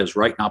by what is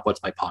right, not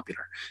what's by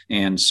popular.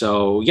 And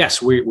so,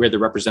 yes, we're the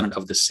representative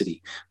of the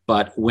city.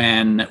 But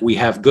when we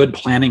have good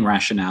planning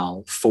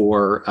rationale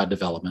for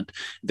development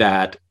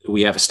that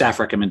we have a staff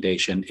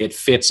recommendation. It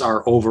fits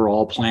our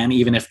overall plan,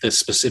 even if the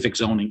specific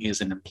zoning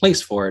isn't in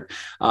place for it.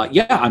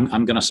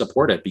 I'm going to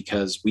support it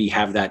because we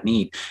have that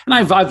need. And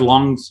I've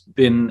long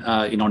been,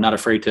 not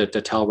afraid to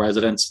tell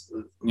residents,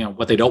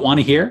 what they don't want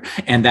to hear.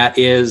 And that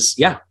is,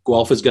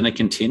 Guelph is going to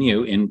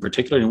continue, in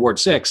particular in Ward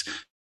 6,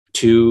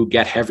 to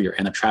get heavier,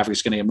 and the traffic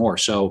is going to get more.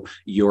 So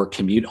your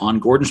commute on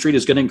Gordon Street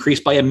is going to increase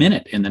by a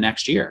minute in the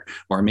next year,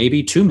 or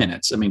maybe 2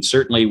 minutes. I mean,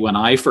 certainly when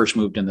I first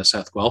moved into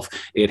South Guelph,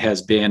 it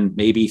has been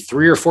maybe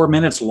 3 or 4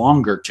 minutes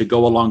longer to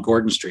go along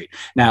Gordon Street.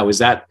 Now, is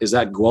that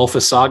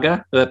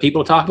Guelph-Saga that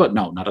people talk about?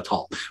 No, not at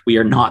all. We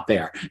are not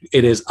there.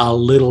 It is a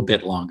little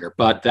bit longer,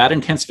 but that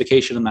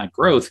intensification and that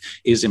growth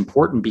is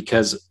important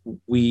because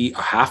we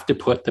have to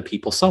put the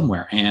people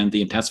somewhere, and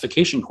the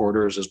intensification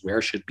corridors is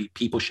where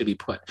people should be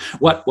put.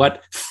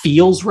 What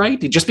feels right,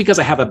 just because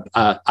I have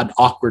an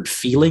awkward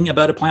feeling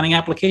about a planning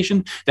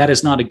application, that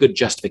is not a good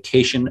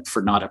justification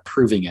for not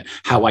approving it.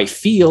 How I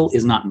feel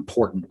is not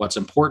important. What's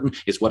important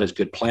is what is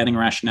good planning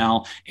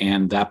rationale,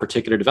 and that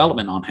particular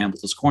development on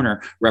Hamilton's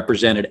Corner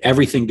represented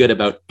everything good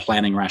about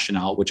planning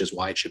rationale, which is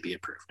why it should be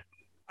approved.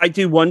 I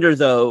do wonder,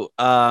 though,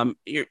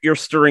 your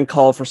stirring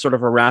call for sort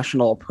of a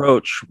rational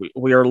approach.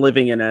 We are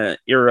living in an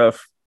era of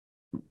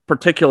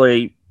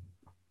particularly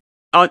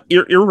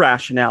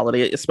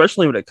irrationality,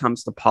 especially when it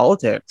comes to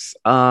politics.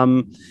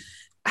 How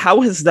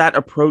has that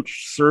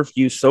approach served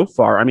you so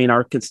far? I mean,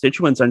 our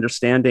constituents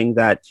understanding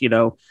that,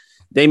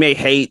 they may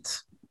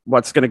hate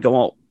what's going to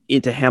go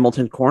into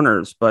Hamilton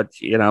Corners, but,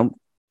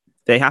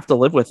 they have to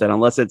live with it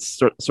unless it's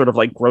sort of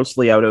like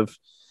grossly out of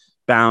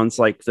bounds,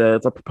 like the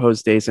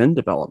proposed Days Inn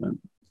development.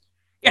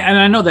 Yeah, and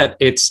I know that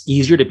it's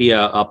easier to be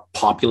a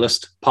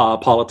populist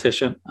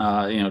politician,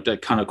 to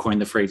kind of coin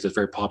the phrase that's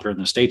very popular in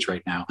the States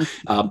right now.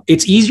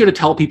 It's easier to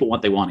tell people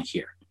what they want to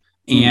hear.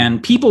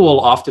 And people will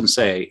often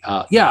say,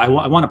 I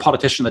want a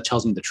politician that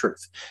tells me the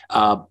truth.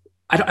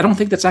 I don't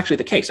think that's actually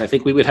the case. I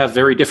think we would have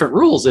very different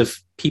rules if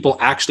people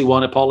actually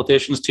wanted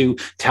politicians to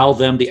tell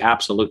them the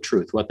absolute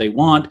truth. What they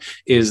want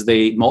is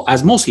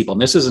as most people,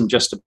 and this isn't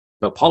just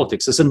about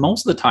politics, is, and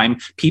most of the time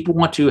people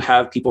want to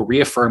have people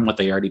reaffirm what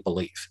they already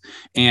believe.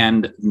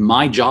 And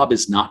my job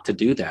is not to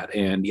do that.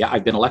 And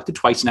I've been elected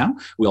twice now.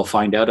 We'll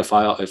find out if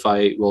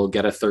I will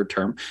get a third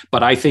term.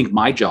 But I think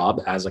my job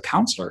as a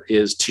councillor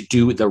is to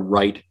do the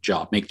right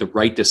job, make the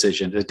right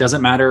decision. It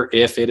doesn't matter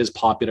if it is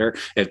popular.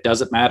 It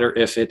doesn't matter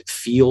if it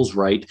feels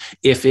right.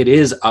 If it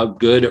is a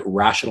good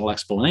rational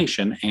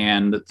explanation,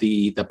 and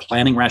the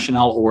planning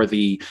rationale or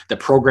the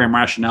program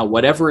rationale,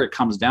 whatever it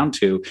comes down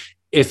to,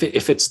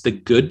 if it's the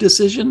good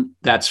decision,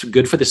 that's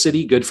good for the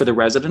city, good for the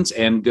residents,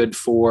 and good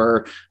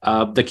for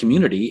the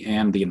community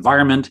and the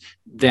environment,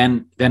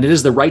 then it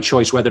is the right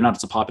choice, whether or not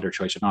it's a popular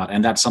choice or not.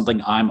 And that's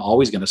something I'm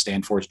always going to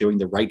stand for, is doing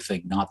the right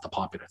thing, not the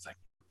popular thing.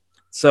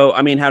 So,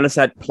 I mean, how does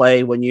that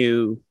play when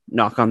you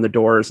knock on the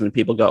doors and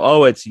people go,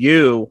 "Oh, it's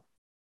you"?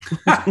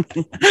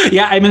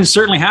 Yeah, I mean, it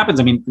certainly happens.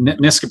 I mean,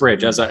 Niska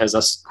Bridge as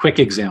a quick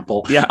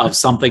example of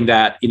something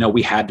that,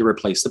 we had to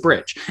replace the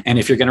bridge. And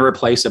if you're going to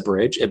replace a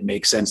bridge, it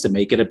makes sense to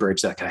make it a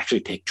bridge that can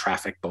actually take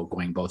traffic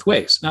going both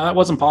ways. Now, that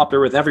wasn't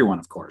popular with everyone,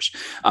 of course.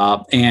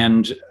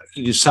 And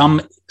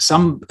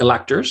some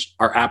electors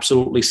are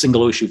absolutely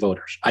single issue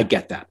voters. I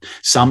get that.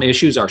 Some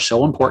issues are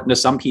so important to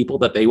some people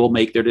that they will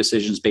make their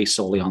decisions based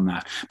solely on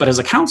that. But as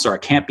a councillor, I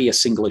can't be a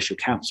single issue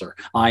councillor.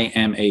 I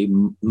am a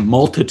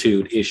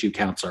multitude issue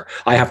councillor.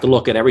 I have to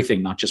look at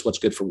everything, not just what's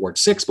good for Ward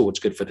 6, but what's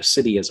good for the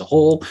city as a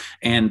whole.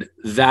 And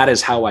that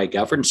is how I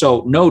govern.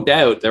 So no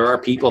doubt there are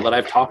people that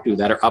I've talked to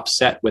that are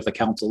upset with a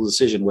council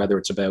decision, whether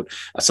it's about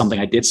something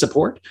I did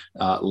support,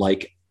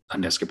 like a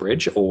Niska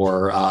Bridge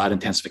or an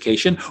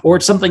intensification, or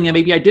it's something that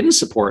maybe I didn't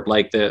support,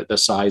 like the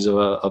size of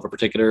a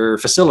particular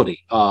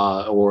facility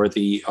or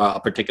the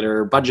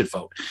particular budget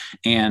vote.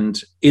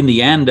 And in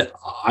the end,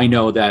 I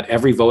know that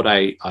every vote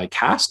I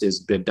cast has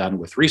been done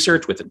with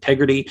research, with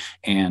integrity.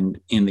 And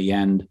in the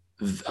end,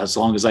 as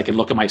long as I can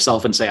look at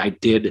myself and say I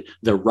did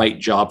the right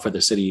job for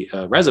the city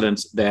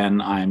residents, then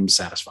I'm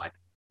satisfied.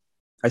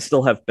 I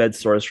still have bed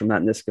sores from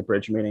that Niska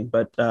Bridge meeting,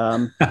 but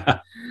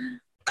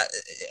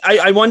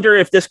I wonder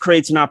if this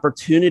creates an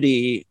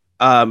opportunity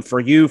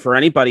for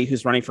anybody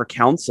who's running for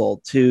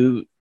council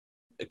to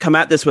come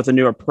at this with a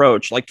new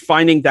approach, like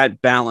finding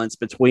that balance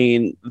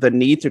between the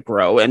need to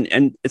grow.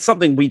 And it's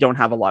something we don't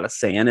have a lot of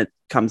say in.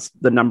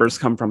 The numbers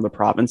come from the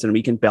province, and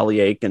we can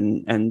bellyache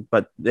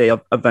but they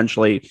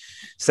eventually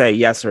say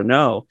yes or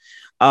no.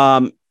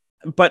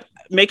 But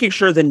making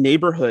sure the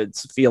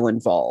neighborhoods feel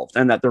involved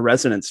and that the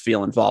residents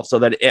feel involved, so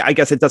that I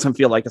guess it doesn't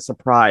feel like a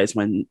surprise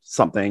when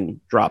something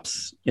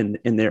drops in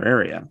their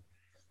area.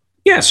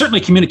 Yeah, certainly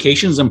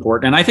communication is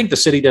important. And I think the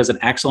city does an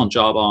excellent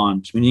job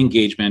on community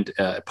engagement,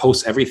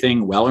 posts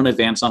everything well in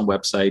advance on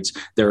websites.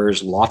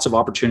 There's lots of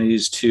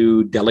opportunities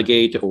to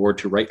delegate or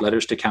to write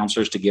letters to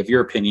councillors to give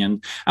your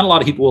opinion. And a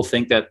lot of people will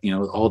think that,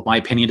 my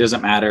opinion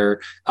doesn't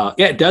matter.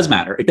 It does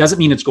matter. It doesn't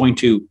mean it's going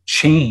to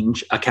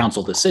change a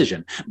council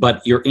decision,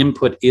 but your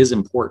input is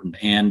important.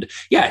 And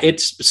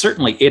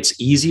it's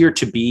easier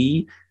to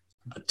be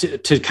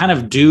to kind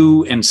of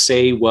do and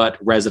say what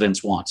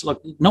residents want. So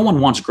look, no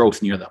one wants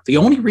growth near them. The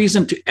only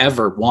reason to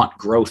ever want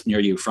growth near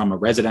you from a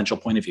residential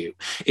point of view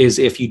is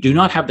if you do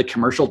not have the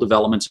commercial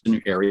developments in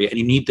your area and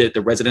you need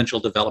the residential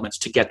developments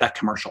to get that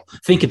commercial.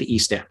 Think of the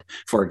East End,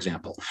 for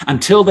example.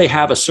 Until they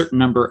have a certain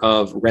number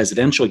of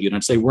residential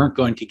units, they weren't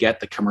going to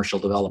get the commercial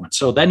development.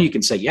 So then you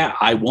can say, yeah,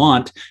 I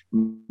want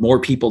more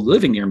people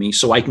living near me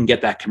so I can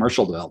get that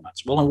commercial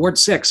developments. Well, in Ward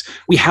 6,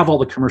 we have all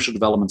the commercial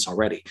developments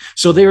already.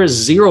 So there is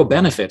zero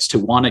benefits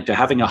to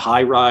having a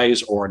high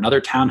rise or another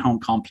townhome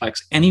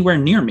complex anywhere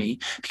near me,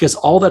 because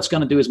all that's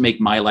going to do is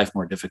make my life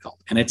more difficult.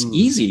 And it's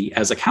easy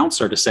as a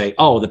counselor to say,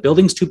 oh, the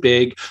building's too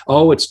big.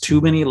 Oh, it's too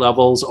many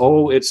levels.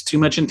 Oh, it's too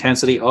much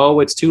intensity.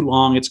 Oh, it's too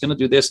long. It's going to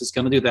do this. It's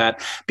going to do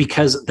that,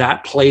 because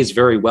that plays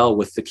very well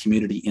with the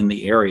community in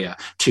the area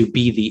to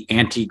be the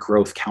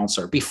anti-growth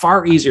counselor. It'd be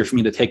far easier for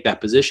me to take that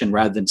position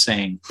rather than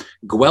saying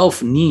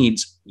Guelph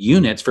needs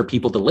units for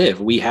people to live.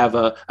 We have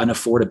an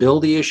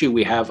affordability issue.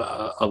 We have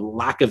a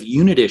lack of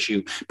unit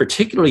issue,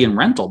 particularly in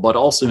rental, but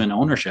also in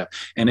ownership.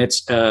 And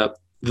it's the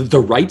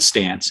right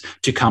stance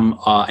to come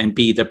and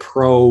be the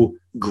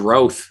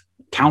pro-growth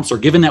counselor,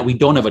 given that we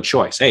don't have a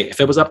choice. Hey,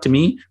 if it was up to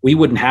me, we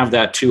wouldn't have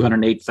that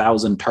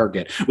 208,000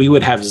 target. We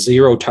would have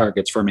 0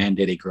 targets for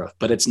mandated growth,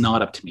 but it's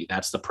not up to me.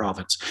 That's the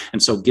province.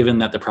 And so given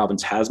that the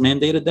province has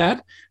mandated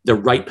that, the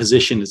right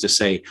position is to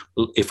say,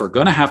 if we're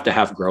going to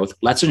have growth,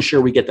 let's ensure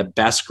we get the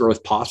best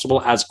growth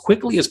possible as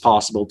quickly as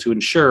possible to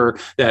ensure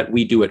that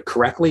we do it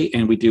correctly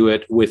and we do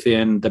it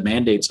within the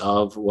mandates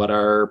of what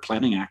our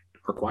Planning Act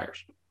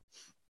requires.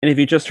 And if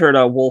you just heard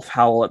a wolf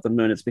howl at the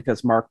moon, it's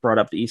because Mark brought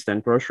up the East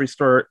End grocery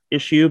store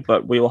issue,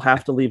 but we will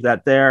have to leave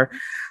that there.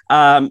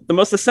 The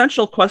most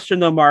essential question,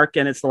 though, Mark,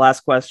 and it's the last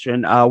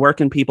question, where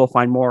can people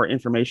find more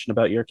information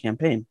about your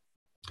campaign?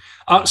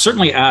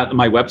 Certainly at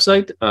my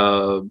website,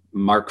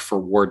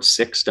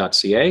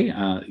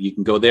 markforward6.ca. You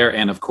can go there.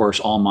 And of course,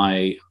 all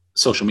my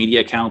social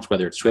media accounts,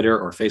 whether it's Twitter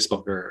or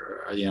Facebook,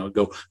 or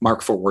go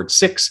Mark for Ward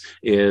 6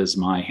 is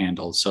my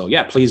handle. So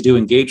yeah, please do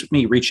engage with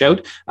me, reach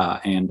out,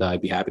 and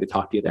I'd be happy to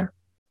talk to you there.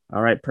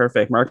 All right,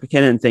 perfect. Mark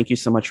McKinnon, thank you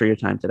so much for your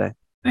time today.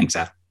 Thanks,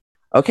 Adam.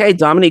 Okay,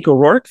 Dominique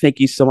O'Rourke,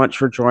 thank you so much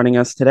for joining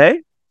us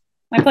today.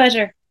 My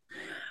pleasure.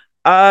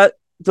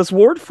 Does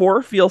Ward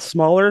 4 feel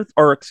smaller,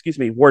 or excuse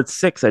me, Ward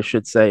 6, I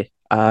should say.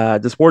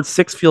 Does Ward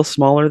 6 feel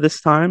smaller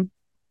this time?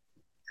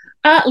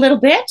 A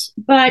little bit,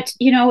 but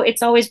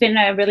it's always been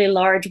a really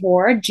large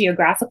ward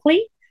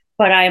geographically.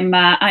 But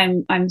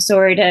I'm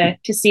sorry to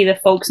see the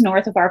folks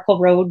north of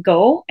Arkle Road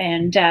go,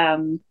 and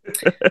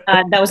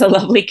that was a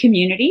lovely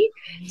community.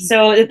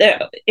 So it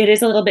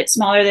is a little bit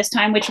smaller this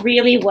time, which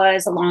really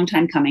was a long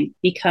time coming,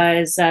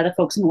 because the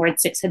folks in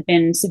Ward 6 had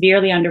been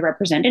severely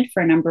underrepresented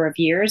for a number of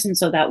years, and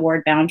so that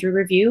ward boundary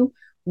review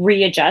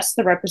readjusts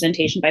the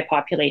representation by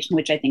population,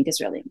 which I think is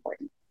really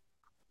important.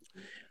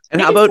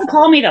 And how about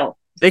call me though?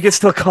 They can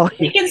still call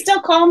you. They can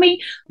still call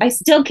me. I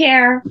still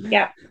care.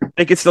 Yeah.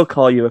 They can still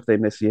call you if they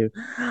miss you.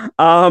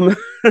 Or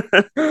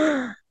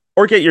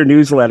get your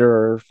newsletter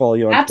or follow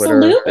you on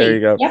Absolutely. Twitter. There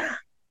you go. Yep.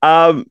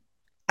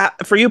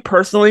 For you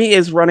personally,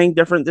 is running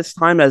different this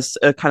time as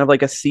kind of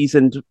like a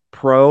seasoned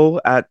pro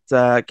at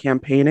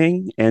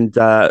campaigning and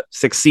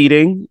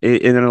succeeding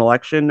in an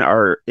election?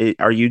 Are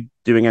you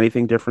doing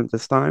anything different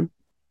this time?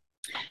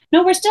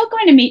 No, we're still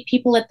going to meet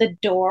people at the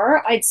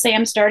door. I'd say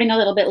I'm starting a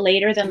little bit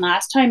later than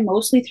last time,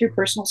 mostly through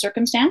personal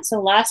circumstance. So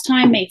last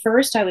time, May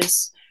 1st, I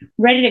was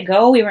ready to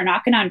go. We were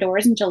knocking on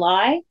doors in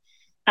July.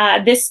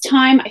 This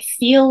time, I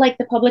feel like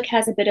the public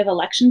has a bit of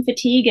election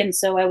fatigue, and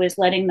so I was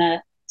letting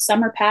the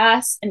summer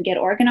pass and get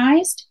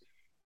organized.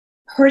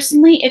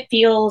 Personally, it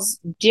feels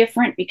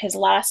different because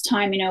last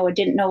time, I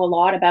didn't know a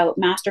lot about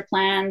master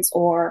plans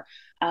or,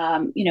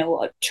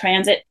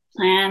 transit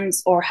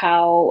plans or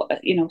how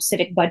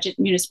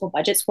municipal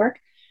budgets work.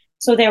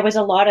 So there was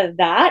a lot of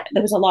that.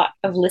 There was a lot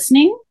of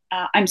listening.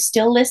 I'm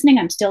still listening.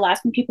 I'm still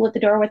asking people at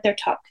the door what their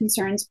top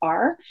concerns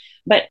are,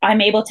 but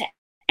I'm able to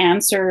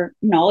answer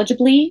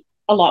knowledgeably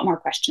a lot more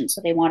questions.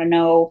 So they want to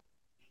know,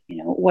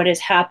 what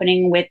is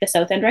happening with the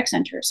South End Rec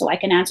Center. So I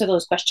can answer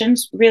those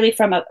questions really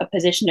from a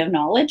position of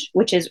knowledge,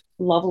 which is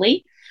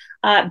lovely.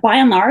 By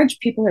and large,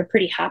 people are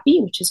pretty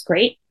happy, which is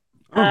great.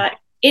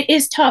 It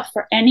is tough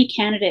for any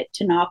candidate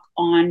to knock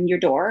on your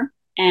door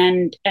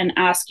and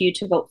ask you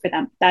to vote for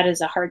them. That is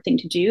a hard thing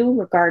to do,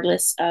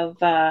 regardless of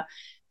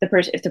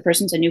if the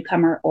person's a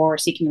newcomer or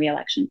seeking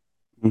re-election.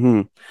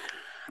 Mm-hmm.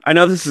 I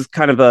know this is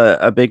kind of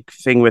a big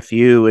thing with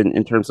you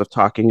in terms of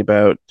talking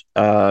about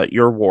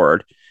your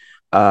ward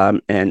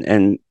and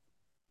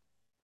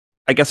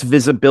I guess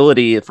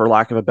visibility, for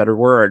lack of a better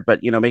word,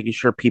 but making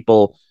sure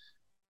people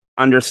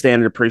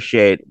understand and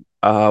appreciate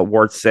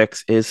Ward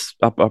 6 is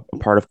a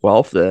part of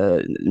Guelph,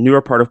 the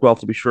newer part of Guelph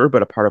to be sure,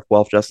 but a part of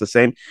Guelph just the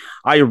same.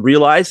 I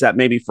realize that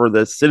maybe for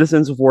the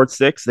citizens of Ward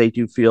 6, they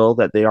do feel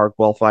that they are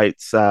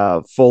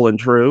Guelphites full and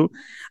true.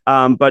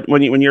 But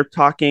when you're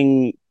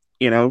talking,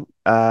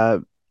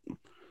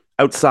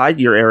 outside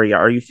your area,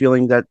 are you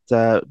feeling that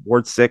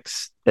Ward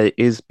 6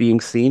 is being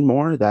seen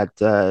more,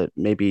 that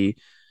maybe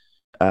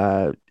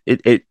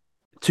it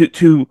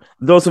to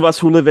those of us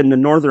who live in the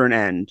northern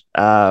end,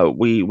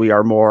 we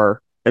are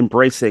more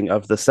embracing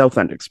of the South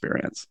End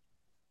experience.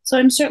 So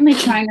I'm certainly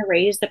trying to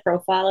raise the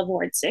profile of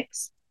Ward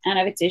 6 and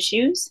of its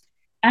issues.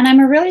 And I'm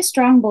a really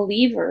strong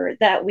believer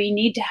that we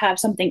need to have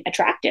something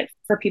attractive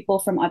for people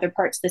from other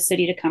parts of the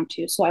city to come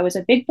to. So I was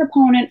a big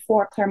proponent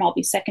for Clare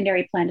Maltby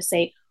secondary plan to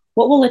say,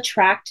 what will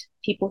attract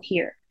people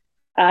here?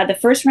 The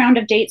first round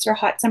of dates for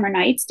Hot Summer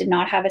Nights did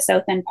not have a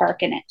South End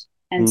park in it.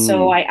 And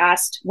so I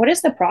asked, what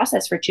is the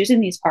process for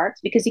choosing these parks?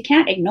 Because you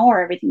can't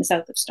ignore everything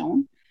south of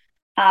Stone.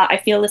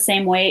 I feel the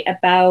same way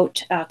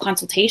about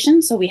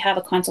consultation. So we have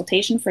a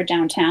consultation for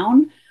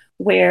downtown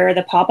where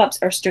the pop-ups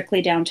are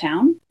strictly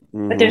downtown,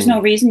 but there's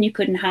no reason you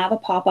couldn't have a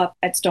pop-up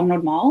at Stone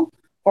Road Mall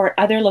or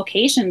other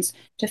locations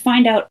to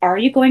find out, are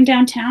you going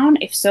downtown?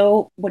 If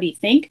so, what do you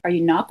think? Are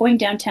you not going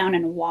downtown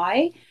and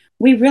why?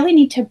 We really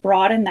need to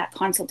broaden that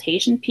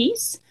consultation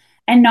piece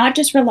and not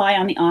just rely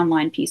on the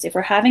online piece. If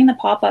we're having the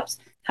pop-ups,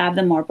 have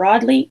them more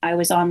broadly. I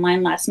was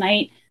online last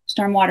night,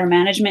 stormwater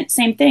management,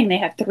 same thing. They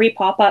have 3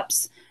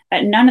 pop-ups.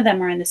 None of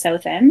them are in the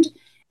South End.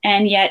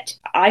 And yet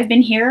I've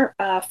been here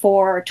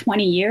for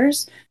 20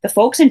 years. The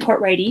folks in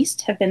Courtright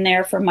East have been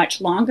there for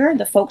much longer.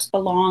 The folks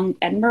along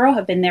Edinburgh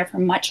have been there for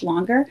much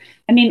longer.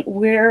 I mean,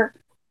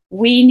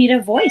 we need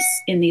a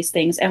voice in these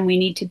things and we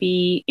need to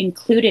be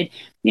included.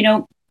 You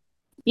know,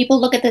 people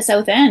look at the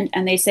South End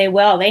and they say,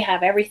 well, they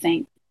have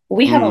everything.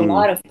 We have a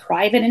lot of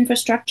private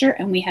infrastructure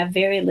and we have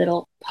very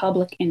little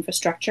public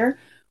infrastructure,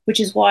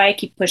 which is why I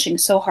keep pushing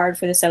so hard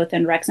for the South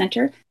End Rec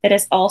Centre that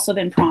has also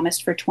been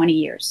promised for 20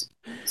 years.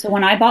 So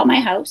when I bought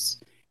my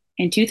house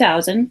in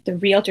 2000, the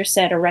realtor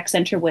said a rec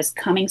centre was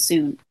coming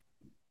soon.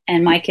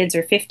 And my kids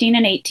are 15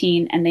 and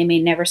 18 and they may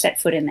never set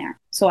foot in there.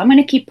 So I'm going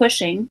to keep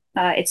pushing.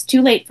 It's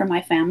too late for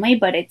my family,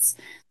 but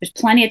there's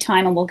plenty of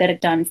time and we'll get it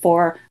done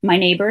for my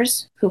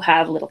neighbors who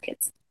have little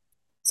kids.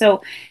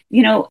 So,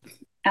 you know,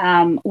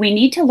 we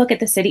need to look at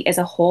the city as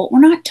a whole. We're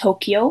not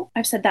Tokyo.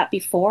 I've said that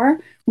before.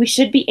 We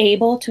should be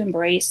able to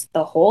embrace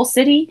the whole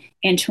city.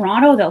 In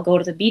Toronto, they'll go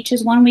to the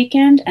beaches one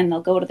weekend and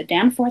they'll go to the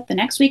Danforth the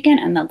next weekend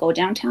and they'll go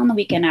downtown the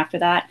weekend after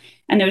that.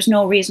 And there's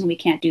no reason we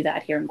can't do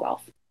that here in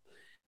Guelph.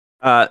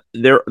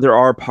 There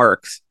are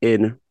parks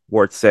in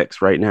Ward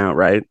 6 right now,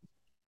 right?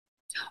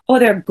 Oh,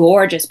 they're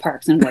gorgeous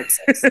parks in Ward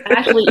 6.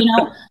 Actually, you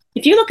know,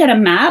 if you look at a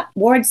map,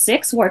 Ward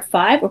 6, Ward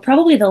 5, we're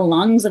probably the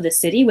lungs of the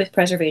city with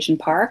Preservation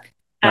Park.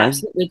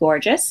 Absolutely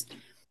gorgeous.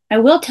 I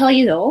will tell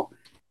you though,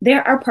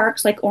 there are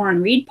parks like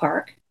Oran Reed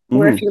Park,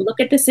 where if you look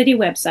at the city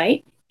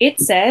website, it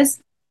says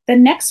the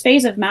next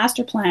phase of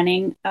master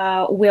planning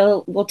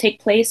will take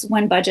place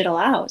when budget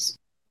allows.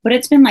 But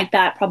it's been like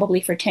that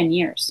probably for 10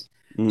 years.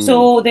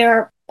 So there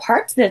are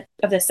parts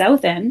of the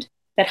South End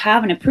that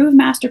have an approved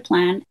master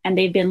plan and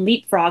they've been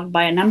leapfrogged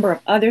by a number of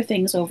other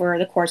things over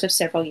the course of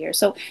several years.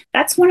 So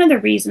that's one of the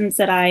reasons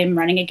that I'm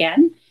running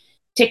again,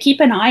 to keep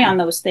an eye on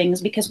those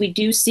things, because we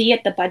do see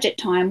at the budget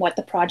time what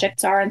the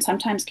projects are. And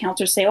sometimes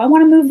councillors say, oh, I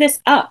want to move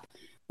this up.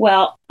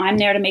 Well, I'm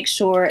there to make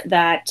sure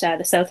that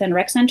the South End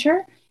Rec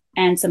Centre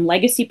and some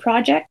legacy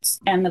projects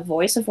and the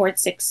voice of Ward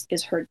 6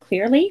 is heard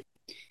clearly.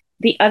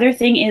 The other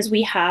thing is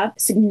we have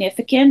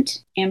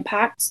significant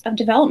impacts of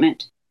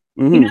development.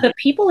 You know, the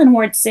people in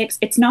Ward 6,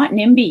 it's not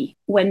NIMBY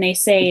when they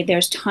say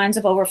there's tons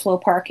of overflow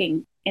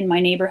parking in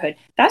my neighborhood.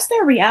 That's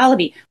their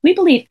reality. We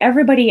believe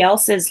everybody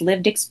else's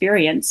lived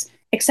experience,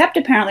 except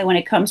apparently when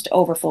it comes to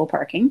overflow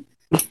parking,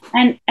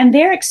 and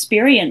their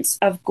experience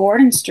of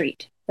Gordon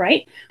Street,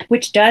 right,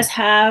 which does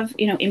have,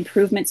 you know,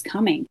 improvements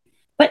coming.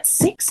 But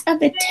 6 of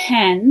the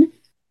 10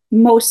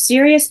 most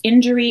serious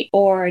injury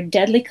or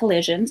deadly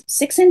collisions,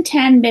 6 in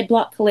 10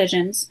 mid-block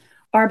collisions,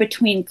 are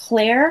between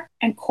Clare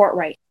and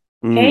Courtright.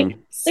 Okay,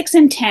 6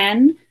 in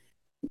 10.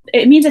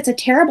 It means it's a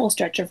terrible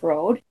stretch of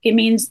road. It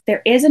means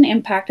there is an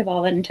impact of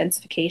all that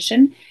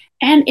intensification.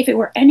 And if it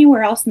were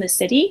anywhere else in the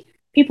city,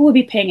 people would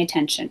be paying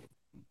attention.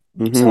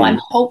 So I'm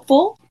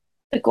hopeful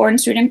the Gordon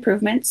Street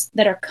improvements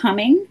that are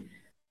coming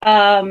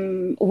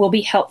will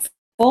be helpful.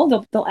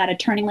 They'll add a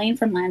turning lane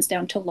from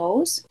Lansdowne to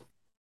Lowe's.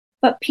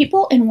 But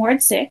people in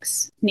Ward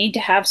 6 need to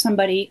have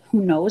somebody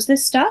who knows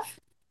this stuff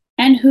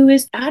and who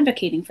is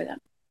advocating for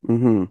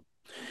them.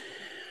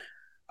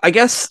 I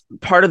guess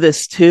part of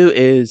this too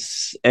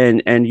is,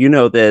 and you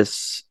know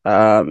this,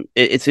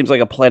 it seems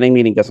like a planning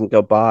meeting doesn't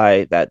go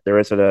by that there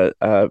isn't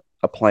a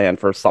plan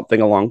for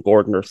something along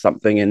Gordon or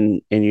something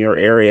in your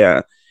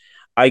area.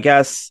 I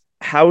guess,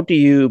 how do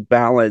you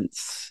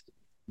balance,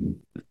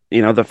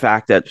 you know, the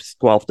fact that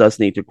Guelph does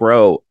need to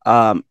grow,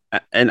 and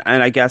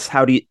I guess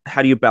how do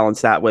you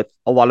balance that with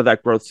a lot of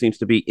that growth seems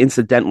to be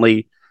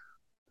incidentally,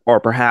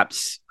 or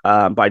perhaps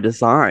by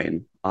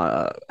design,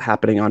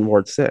 happening on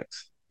Ward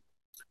 6?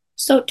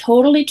 So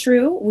totally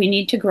true. We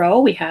need to grow.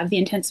 We have the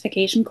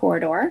intensification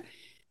corridor,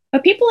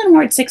 but people in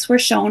Ward 6 were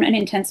shown an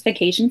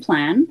intensification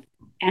plan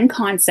and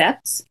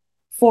concepts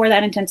for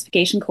that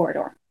intensification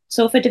corridor.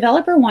 So if a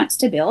developer wants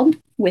to build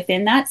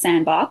within that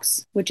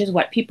sandbox, which is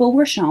what people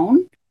were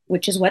shown,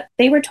 which is what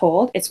they were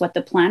told, it's what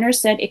the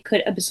planners said it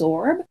could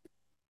absorb,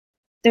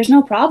 there's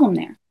no problem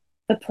there.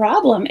 The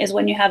problem is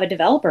when you have a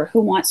developer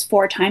who wants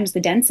 4 times the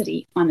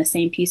density on the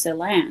same piece of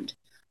land.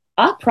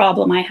 A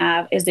problem I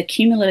have is the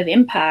cumulative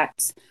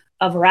impacts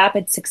of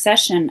rapid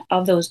succession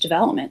of those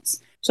developments.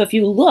 So if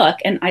you look,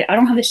 and I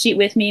don't have the sheet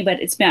with me, but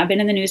I've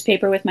been in the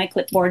newspaper with my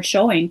clipboard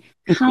showing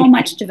how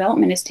much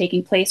development is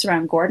taking place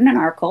around Gordon and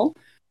Arkell,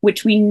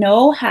 which we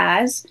know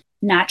has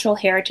natural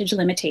heritage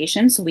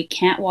limitations, so we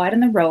can't widen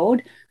the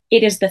road.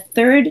 It is the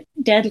 3rd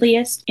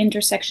deadliest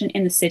intersection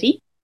in the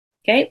city.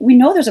 Okay, we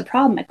know there's a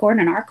problem at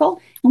Gordon and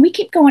Arkell, and we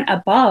keep going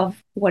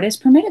above what is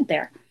permitted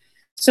there.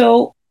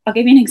 So I'll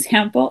give you an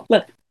example.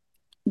 Look,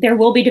 there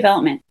will be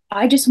development.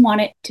 I just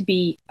want it to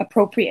be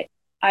appropriate.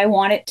 I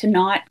want it to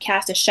not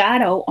cast a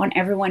shadow on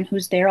everyone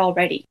who's there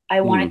already.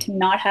 I want it to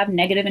not have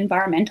negative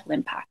environmental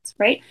impacts,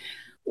 right?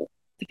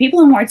 The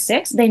people in Ward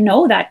 6, they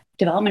know that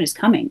development is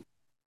coming.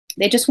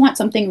 They just want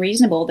something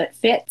reasonable that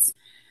fits.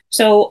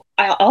 So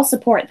I'll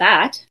support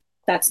that.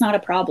 That's not a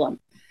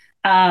problem.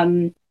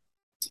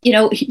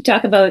 You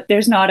talk about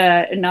there's not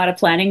a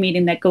planning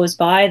meeting that goes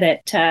by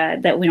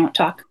that we don't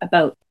talk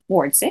about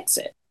Ward 6.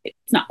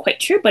 It's not quite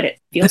true, but it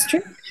feels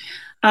true.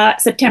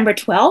 September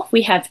 12th,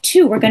 we have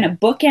 2. We're going to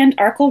bookend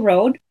Arkell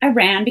Road. I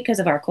ran because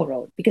of Arkell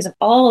Road, because of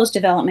all those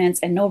developments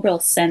and no real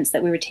sense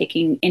that we were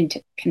taking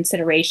into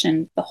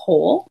consideration the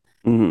whole.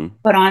 Mm-hmm.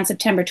 But on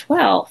September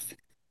 12th,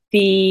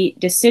 the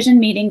decision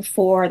meeting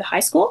for the high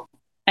school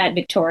at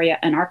Victoria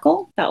and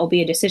Arkell, that will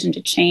be a decision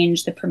to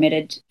change the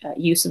permitted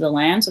use of the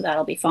land. So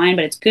that'll be fine,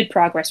 but it's good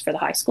progress for the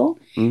high school.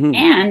 Mm-hmm.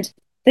 And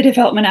the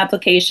development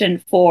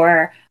application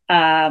for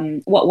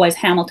what was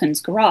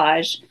Hamilton's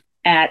garage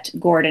at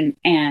Gordon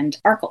and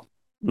Arkell.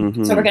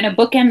 Mm-hmm. So we're going to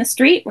bookend the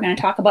street. We're going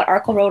to talk about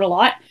Arkell Road a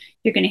lot.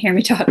 You're going to hear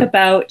me talk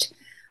about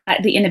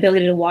the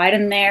inability to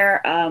widen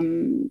there.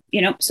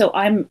 So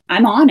I'm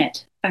on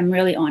it. I'm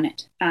really on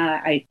it.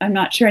 I'm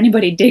not sure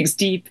anybody digs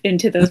deep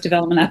into those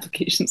development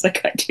applications like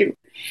I do.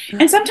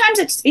 And sometimes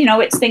it's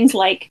things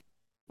like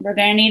we're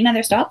going to need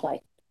another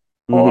stoplight.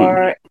 Mm-hmm.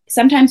 Or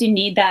sometimes you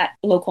need that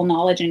local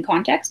knowledge and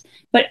context.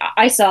 But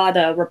I saw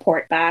the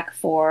report back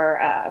for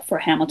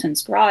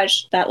Hamilton's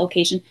garage, that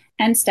location,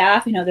 and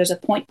staff. There's a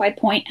point by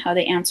point how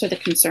they answer the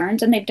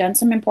concerns, and they've done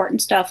some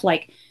important stuff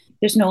like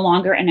there's no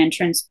longer an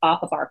entrance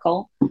off of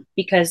Arkell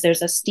because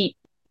there's a steep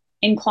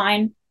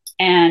incline,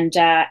 and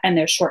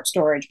there's short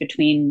storage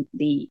between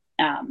the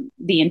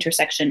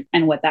intersection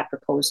and what that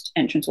proposed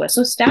entrance was.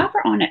 So staff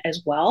are on it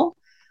as well.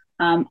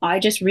 I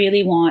just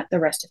really want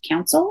the rest of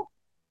council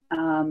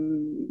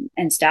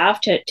and staff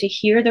to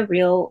hear the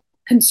real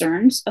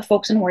concerns of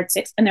folks in Ward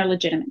 6, and they're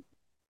legitimate.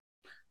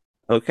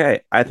 Okay,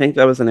 I think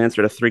that was an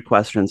answer to 3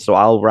 questions, so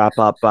I'll wrap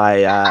up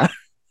by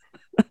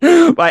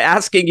by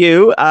asking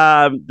you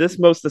this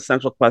most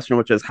essential question,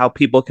 which is how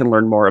people can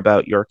learn more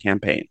about your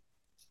campaign.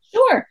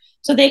 Sure.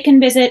 So they can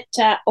visit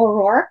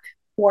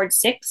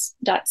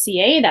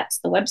o'rourkeward6.ca. That's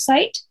the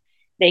website.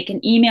 They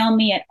can email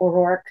me at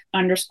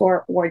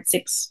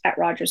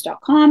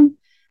o'rourke_ward6@rogers.com.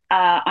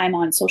 I'm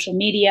on social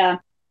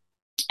media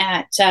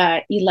at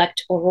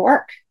Elect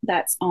O'Rourke.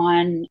 That's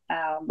on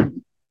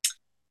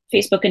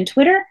Facebook and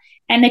Twitter.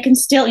 And they can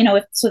still,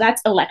 so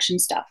that's election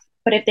stuff.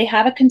 But if they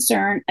have a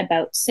concern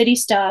about city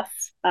stuff,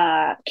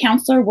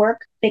 councillor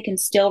work, they can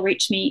still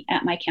reach me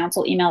at my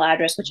council email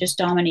address, which is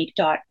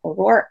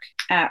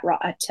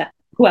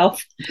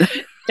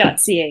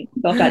dominique.o'rourke@guelph.ca,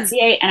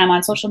 guelph.ca, and I'm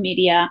on social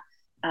media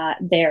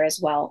there as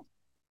well.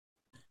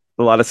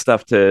 A lot of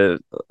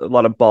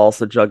balls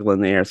to juggle in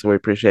the air, so we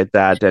appreciate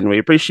that. And we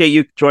appreciate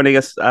you joining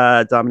us,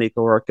 Dominique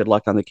O'Rourke. Good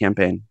luck on the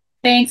campaign.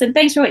 Thanks, and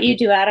thanks for what you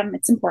do, Adam.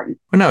 It's important.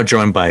 We're now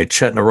joined by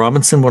Chetna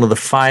Robinson, one of the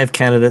 5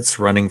 candidates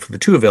running for the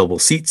 2 available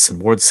seats in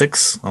Ward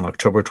 6 on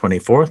October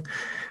 24th.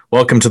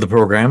 Welcome to the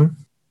program.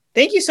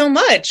 Thank you so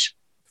much.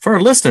 For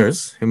our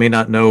listeners who may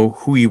not know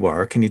who you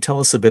are, can you tell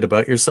us a bit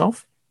about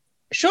yourself?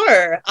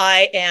 Sure.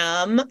 I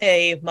am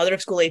a mother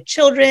of school-age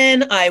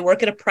children. I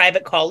work at a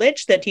private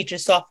college that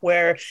teaches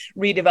software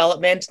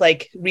redevelopment,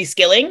 like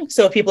reskilling.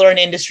 So if people are in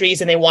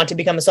industries and they want to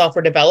become a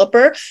software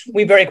developer,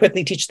 we very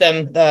quickly teach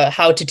them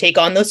how to take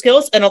on those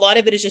skills. And a lot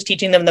of it is just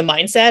teaching them the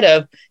mindset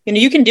of,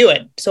 you can do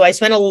it. So I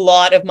spend a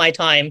lot of my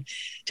time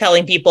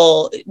telling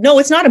people, no,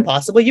 it's not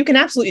impossible. You can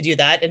absolutely do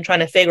that, and trying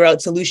to figure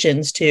out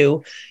solutions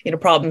to,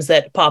 problems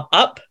that pop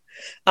up.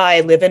 I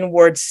live in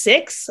Ward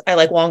 6. I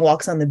like long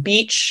walks on the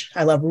beach.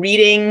 I love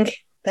reading.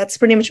 That's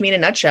pretty much me in a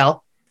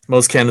nutshell.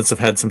 Most candidates have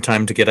had some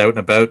time to get out and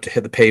about, to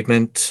hit the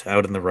pavement,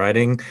 out in the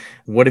riding.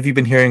 What have you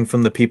been hearing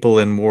from the people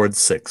in Ward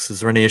 6?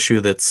 Is there any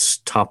issue that's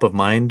top of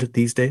mind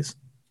these days?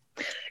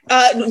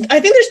 I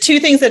think there's 2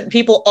 things that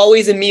people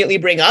always immediately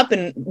bring up.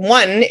 And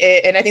one,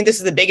 and I think this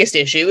is the biggest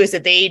issue, is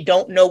that they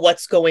don't know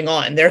what's going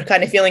on. They're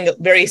kind of feeling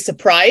very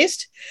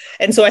surprised.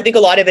 And so I think a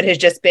lot of it has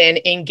just been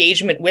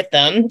engagement with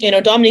them.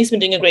 Dominique's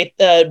been doing a great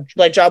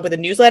job with the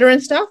newsletter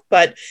and stuff,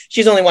 but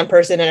she's only one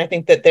person. And I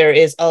think that there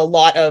is a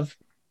lot of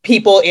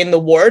people in the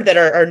ward that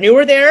are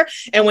newer there.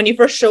 And when you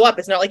first show up,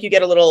 it's not like you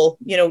get a little,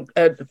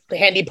 a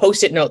handy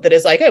Post-it note that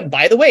is like, oh,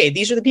 by the way,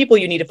 these are the people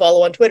you need to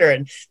follow on Twitter.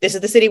 And this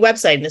is the city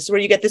website. And this is where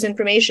you get this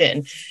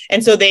information.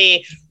 And so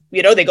they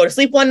they go to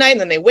sleep one night and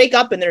then they wake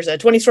up and there's a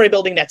 20-story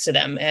building next to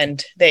them.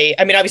 And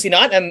obviously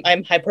not,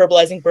 I'm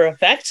hyperbolizing for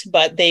effect,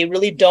 but they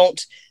really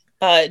don't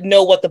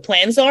know what the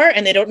plans are,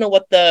 and they don't know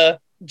what the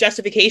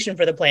justification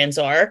for the plans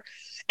are.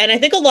 And I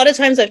think a lot of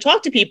times I've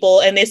talked to people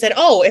and they said,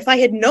 oh, if I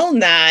had known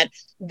that,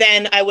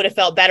 then I would have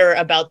felt better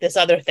about this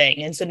other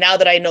thing. And so now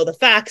that I know the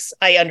facts,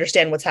 I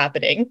understand what's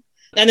happening.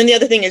 And then the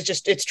other thing is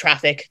just it's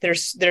traffic.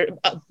 There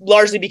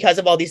largely because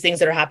of all these things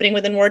that are happening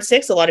within Ward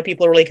 6, a lot of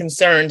people are really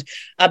concerned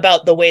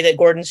about the way that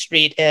Gordon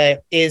Street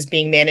is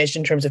being managed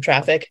in terms of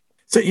traffic.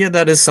 So yeah,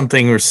 that is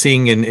something we're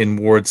seeing in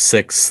Ward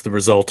 6, the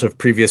result of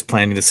previous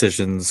planning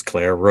decisions,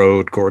 Clare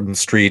Road, Gordon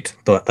Street,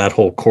 that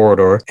whole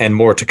corridor, and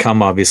more to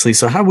come, obviously.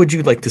 So how would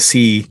you like to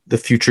see the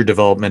future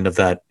development of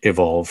that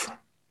evolve?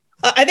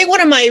 I think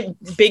one of my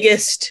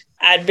biggest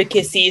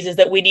advocacies is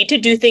that we need to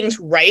do things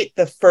right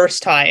the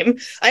first time.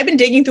 I've been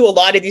digging through a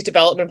lot of these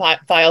development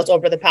files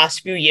over the past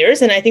few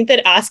years, and I think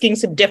that asking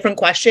some different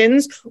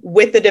questions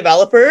with the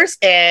developers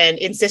and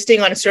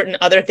insisting on certain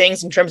other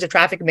things in terms of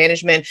traffic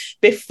management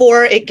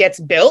before it gets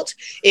built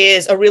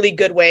is a really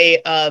good way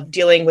of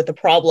dealing with the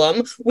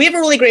problem. We have a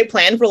really great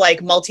plan for like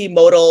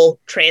multimodal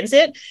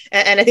transit,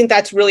 and I think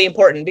that's really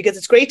important because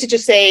it's great to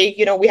just say,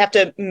 we have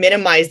to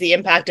minimize the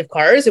impact of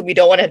cars and we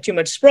don't want to have too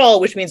much sprawl,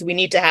 which means we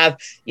need to have,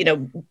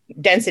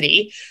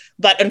 density.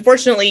 But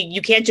unfortunately,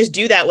 you can't just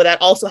do that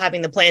without also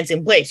having the plans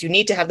in place. You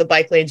need to have the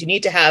bike lanes. You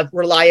need to have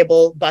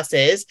reliable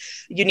buses.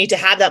 You need to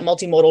have that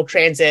multimodal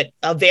transit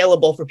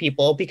available for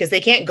people because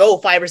they can't go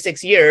 5 or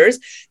 6 years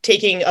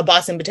taking a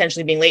bus and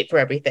potentially being late for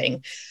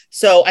everything.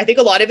 So I think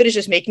a lot of it is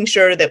just making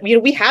sure that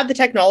we have the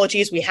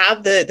technologies, we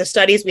have the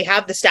studies, we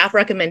have the staff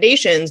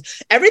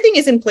recommendations. Everything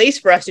is in place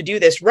for us to do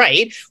this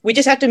right. We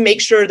just have to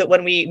make sure that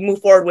when we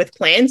move forward with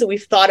plans that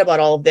we've thought about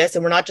all of this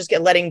and we're not just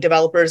letting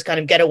developers kind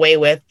of get away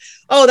with,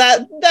 oh,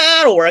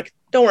 that'll work.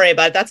 Don't worry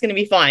about it. That's going to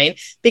be fine.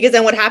 Because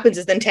then what happens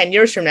is then 10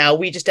 years from now,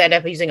 we just end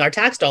up using our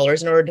tax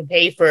dollars in order to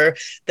pay for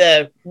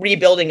the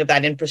rebuilding of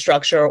that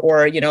infrastructure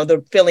or,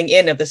 the filling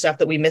in of the stuff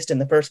that we missed in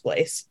the first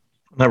place.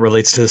 That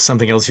relates to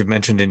something else you've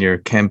mentioned in your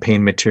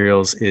campaign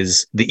materials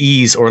is the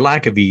ease or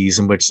lack of ease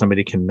in which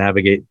somebody can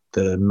navigate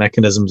the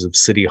mechanisms of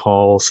City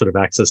Hall, sort of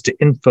access to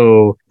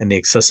info and the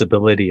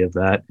accessibility of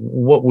that.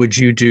 What would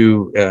you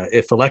do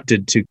if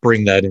elected to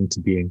bring that into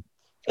being?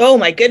 Oh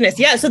my goodness.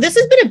 Yeah. So this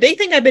has been a big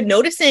thing I've been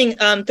noticing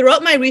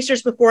throughout my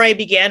research before I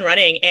began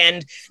running.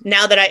 And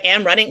now that I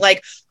am running,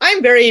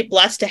 I'm very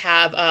blessed to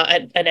have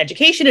an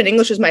education and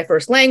English is my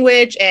first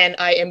language. And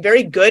I am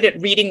very good at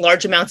reading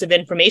large amounts of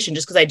information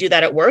just because I do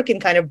that at work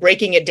and kind of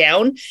breaking it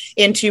down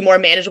into more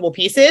manageable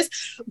pieces.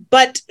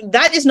 But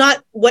that is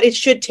not what it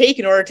should take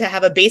in order to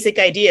have a basic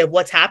idea of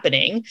what's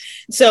happening.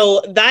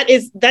 So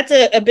that's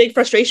a big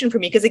frustration for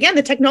me because again,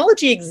 the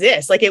technology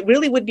exists. It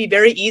really would be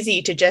very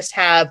easy to just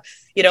have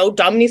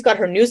Dominique's got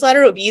her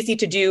newsletter. It would be easy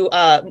to do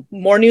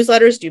more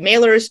newsletters, do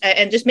mailers,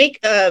 and just make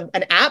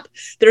an app.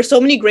 There are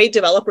so many great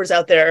developers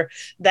out there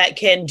that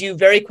can do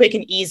very quick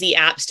and easy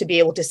apps to be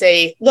able to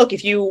say, look,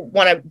 if you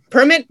want a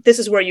permit, this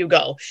is where you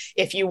go.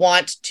 If you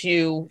want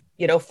to,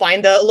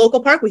 find the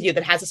local park with you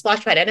that has a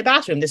splash pad and a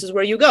bathroom, this is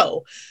where you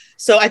go.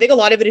 So I think a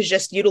lot of it is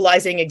just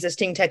utilizing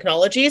existing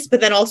technologies,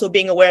 but then also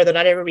being aware that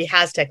not everybody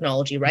has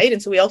technology, right?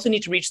 And so we also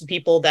need to reach the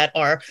people that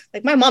are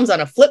like my mom's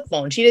on a flip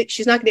phone.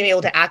 She's not going to be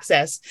able to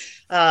access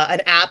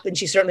an app, and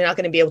she's certainly not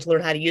going to be able to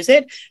learn how to use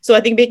it. So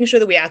I think making sure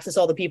that we access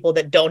all the people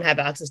that don't have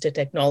access to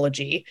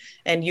technology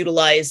and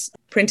utilize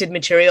printed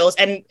materials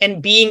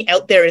and being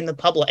out there in the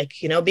public,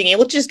 being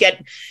able to just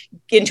get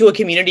into a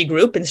community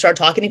group and start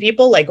talking to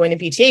people, like going to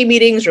PTA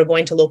meetings or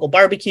going to local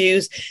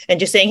barbecues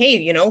and just saying, hey,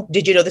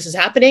 did you know this is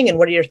happening? And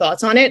what are your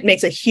thoughts on it?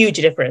 Makes a huge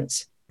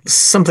difference.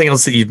 Something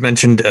else that you've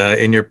mentioned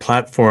in your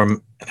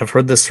platform, and I've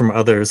heard this from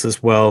others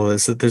as well,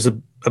 is that there's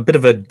a bit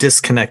of a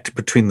disconnect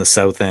between the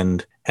South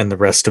End and the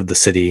rest of the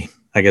city,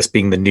 I guess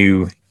being the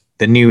new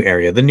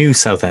area, the new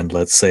South End,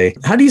 let's say.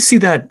 How do you see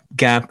that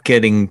gap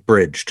getting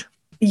bridged?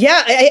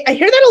 Yeah, I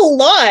hear that a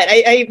lot.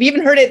 I've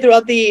even heard it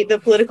throughout the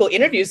political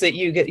interviews that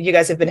you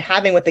guys have been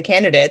having with the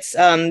candidates,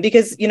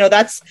 because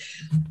that's,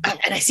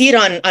 and I see it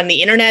on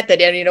the internet that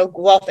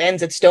Guelph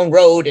ends at Stone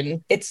Road,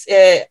 and it's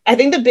I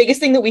think the biggest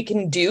thing that we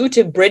can do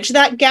to bridge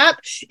that gap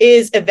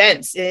is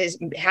events, is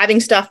having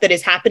stuff that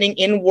is happening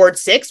in Ward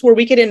 6 where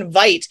we can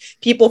invite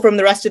people from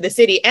the rest of the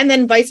city, and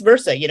then vice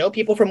versa.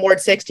 People from Ward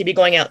 6 to be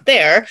going out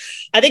there.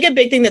 I think a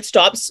big thing that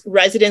stops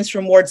residents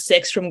from Ward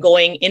 6 from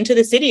going into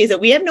the city is that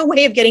we have no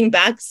way of getting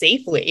back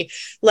safely.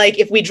 Like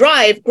if we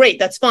drive, great,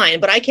 that's fine,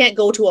 but I can't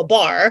go to a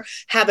bar,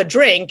 have a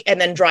drink, and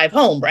then drive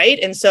home, right?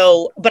 And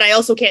so, but I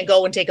also can't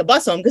go and take a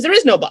bus home because there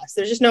is no bus.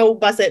 There's just no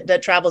bus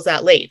that travels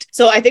that late.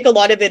 So I think a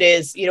lot of it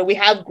is, we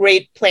have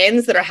great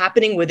plans that are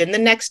happening within the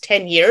next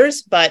 10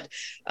 years, but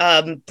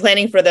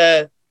planning for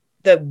the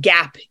the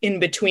gap in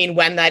between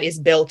when that is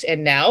built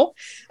and now.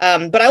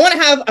 But I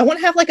want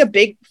to have like a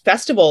big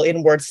festival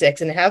in Ward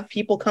 6 and have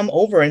people come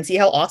over and see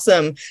how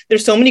awesome.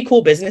 There's so many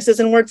cool businesses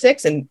in Ward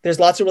 6 and there's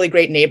lots of really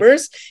great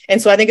neighbors.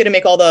 And so I think it'll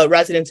make all the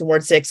residents in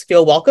Ward 6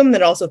 feel welcome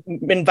and also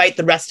invite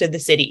the rest of the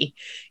city.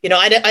 You know,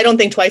 I don't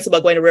think twice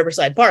about going to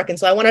Riverside Park. And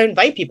so I want to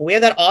invite people. We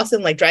have that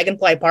awesome like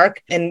Dragonfly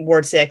Park in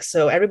Ward 6.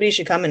 So everybody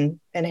should come and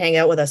hang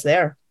out with us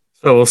there.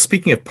 So, well,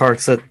 speaking of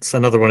parks, that's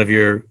another one of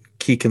your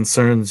key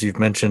concerns you've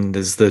mentioned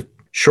is the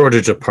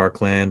shortage of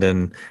parkland,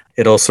 and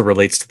it also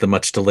relates to the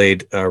much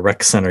delayed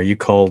rec center. You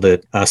called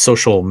it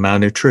social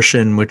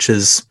malnutrition, which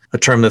is a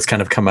term that's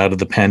kind of come out of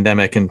the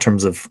pandemic in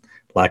terms of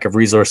lack of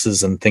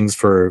resources and things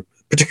for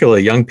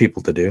particularly young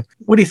people to do.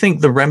 What do you think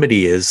the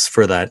remedy is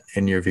for that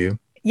in your view?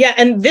 Yeah,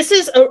 and this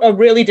is a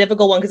really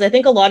difficult one because I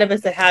think a lot of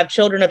us that have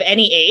children of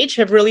any age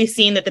have really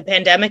seen that the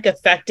pandemic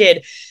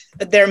affected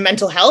their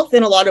mental health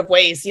in a lot of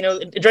ways. You know,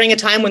 during a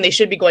time when they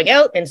should be going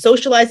out and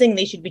socializing,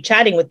 they should be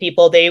chatting with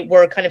people, they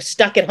were kind of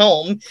stuck at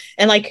home.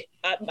 And like,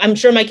 I'm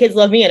sure my kids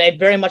love me and I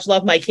very much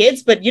love my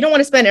kids, but you don't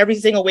want to spend every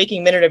single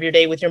waking minute of your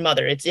day with your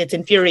mother. It's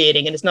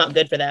infuriating and it's not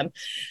good for them.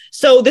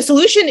 So the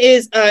solution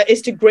is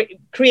to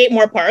create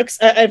more parks.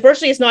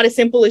 Unfortunately, it's not as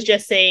simple as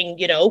just saying,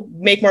 you know,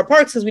 make more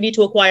parks because we need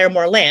to acquire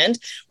more land.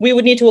 We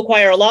would need to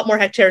acquire a lot more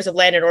hectares of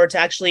land in order to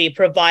actually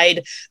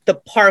provide the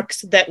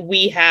parks that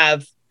we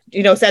have,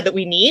 you know, said that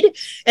we need.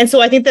 And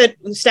so I think that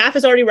staff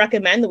has already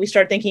recommended that we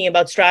start thinking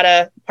about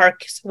strata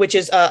parks, which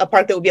is a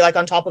park that would be like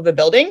on top of a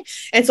building.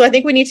 And so I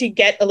think we need to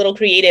get a little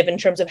creative in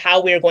terms of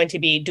how we're going to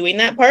be doing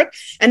that park.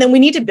 And then we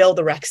need to build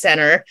the rec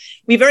center.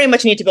 We very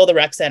much need to build a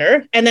rec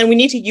center. And then we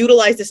need to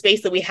utilize the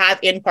space that we have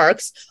in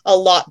parks a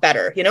lot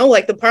better. You know,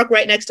 like the park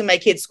right next to my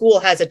kid's school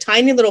has a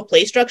tiny little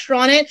play structure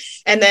on it.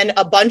 And then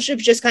a bunch of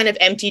just kind of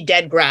empty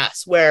dead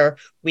grass where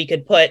we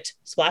could put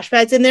splash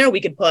pads in there.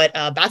 We could put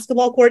a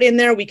basketball court in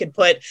there. We could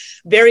put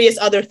various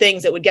other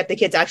things that would get the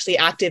kids actually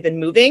active and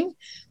moving.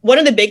 One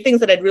of the big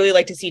things that I'd really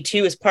like to see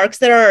too is parks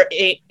that are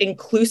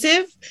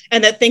inclusive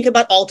and that think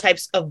about all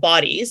types of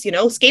bodies. You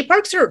know, skate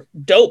parks are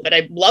dope and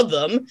I love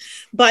them,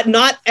 but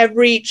not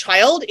every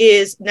child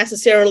is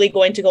necessarily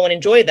going to go and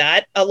enjoy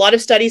that. A lot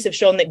of studies have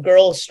shown that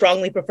girls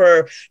strongly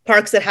prefer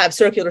parks that have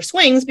circular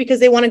swings because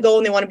they want to go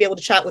and they want to be able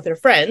to chat with their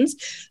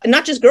friends. And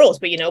not just girls,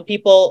 but, you know,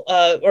 people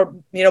or,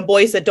 you know,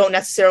 boys that don't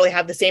necessarily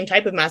have the same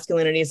type of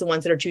masculinity as the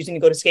ones that are choosing to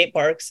go to skate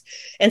parks.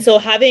 And so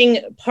having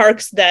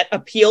parks that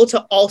appeal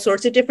to all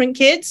sorts of different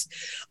kids.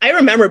 I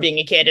remember being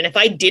a kid, and if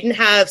I didn't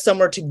have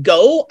somewhere to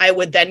go, I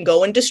would then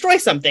go and destroy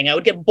something. I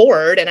would get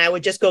bored and I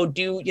would just go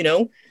do, you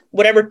know,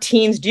 whatever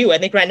teens do. I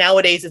think right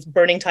nowadays it's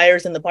burning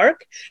tires in the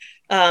park.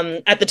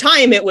 At the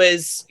time it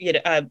was, you know,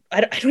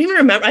 I don't even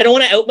remember. I don't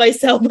want to out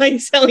myself by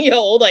telling you how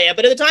old I am,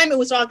 but at the time it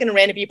was talking to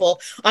random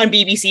people on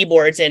BBC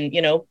boards and,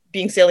 you know,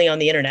 being silly on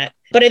the internet.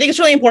 But I think it's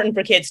really important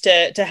for kids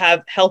to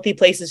have healthy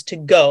places to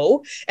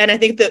go. And I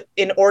think that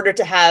in order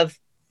to have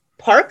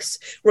parks,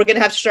 we're going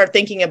to have to start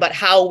thinking about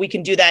how we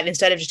can do that.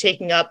 Instead of just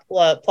taking up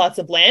plots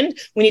of land,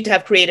 we need to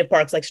have creative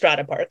parks like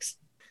strata parks.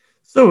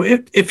 So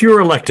if you were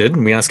elected,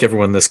 and we ask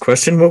everyone this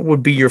question, what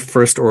would be your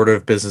first order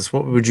of business?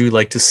 What would you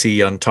like to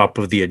see on top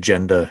of the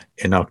agenda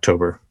in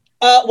October?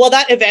 Well,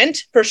 that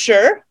event for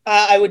sure.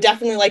 I would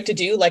definitely like to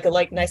do like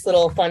a nice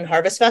little fun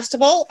harvest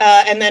festival,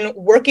 and then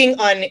working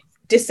on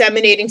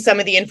disseminating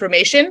some of the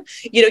information.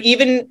 You know,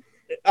 even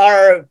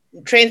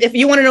if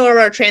you want to know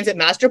our transit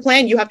master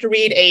plan, you have to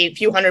read a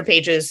few hundred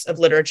pages of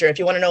literature. If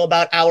you want to know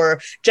about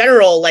our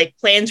general like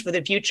plans for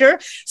the future.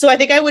 So I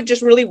think I would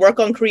just really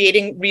work on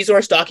creating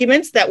resource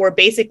documents that were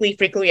basically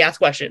frequently asked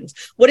questions.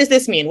 What does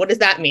this mean? What does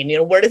that mean? You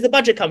know, where does the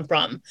budget come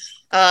from?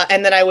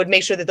 And then I would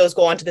make sure that those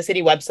go onto the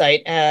city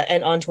website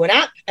and onto an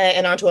app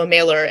and onto a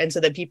mailer. And so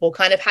that people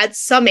kind of had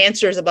some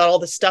answers about all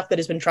the stuff that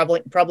has been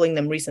troubling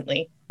them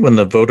recently. When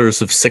the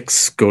voters of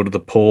 6 go to the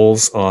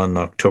polls on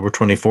October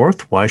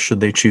 24th, why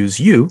should they choose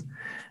you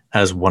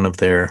as one of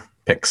their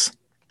picks?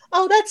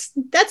 Oh,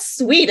 that's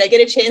sweet. I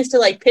get a chance to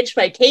like pitch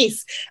my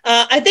case.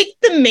 I think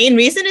the main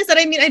reason is that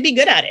I'd be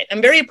good at it.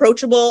 I'm very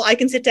approachable. I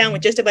can sit down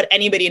with just about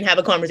anybody and have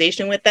a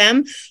conversation with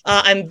them.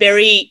 I'm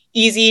very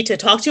easy to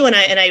talk to, and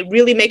I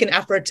really make an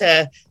effort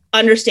to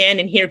understand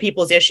and hear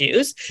people's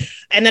issues.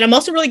 And then I'm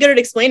also really good at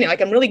explaining.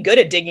 Like I'm really good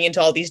at digging into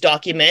all these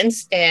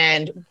documents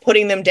and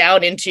putting them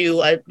down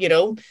into a, you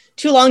know,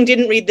 too long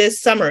didn't read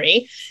this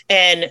summary.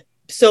 And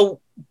so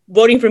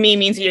voting for me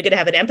means that you're going to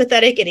have an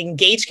empathetic and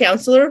engaged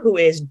counselor who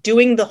is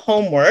doing the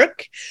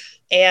homework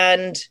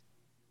and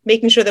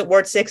making sure that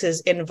Ward 6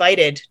 is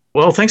invited.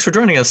 Well, thanks for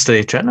joining us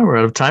today, Chetna. We're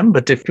out of time,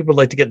 but if people would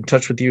like to get in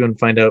touch with you and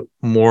find out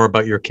more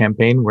about your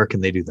campaign, where can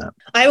they do that?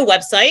 I have a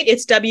website.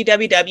 It's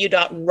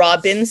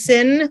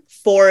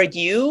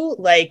www.robinson4u,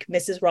 like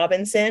Mrs.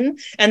 Robinson,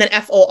 and then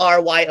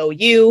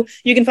FORYOU.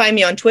 You can find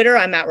me on Twitter.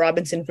 I'm at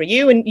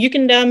Robinson4u, and you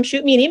can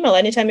shoot me an email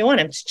anytime you want.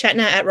 I'm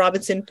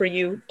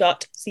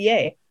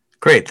chetna@robinsonforyou.ca.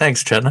 Great.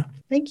 Thanks, Chetna.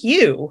 Thank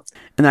you.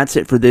 And that's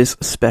it for this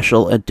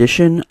special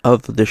edition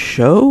of the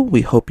show.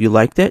 We hope you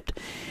liked it.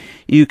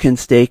 You can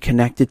stay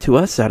connected to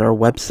us at our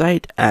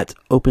website at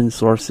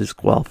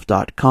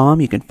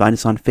opensourcesguelph.com. You can find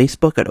us on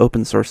Facebook at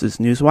Open Sources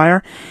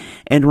Newswire,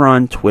 and we're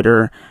on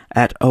Twitter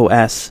at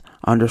OS_Guelph.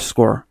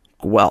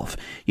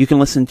 You can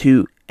listen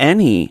to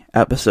any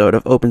episode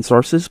of Open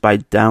Sources by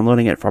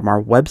downloading it from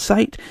our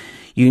website.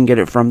 You can get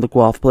it from the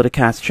Guelph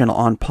Politicast channel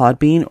on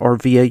Podbean or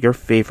via your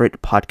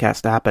favorite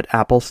podcast app at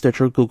Apple,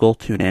 Stitcher, Google,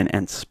 TuneIn,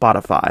 and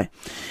Spotify.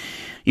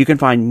 You can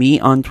find me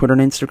on Twitter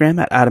and Instagram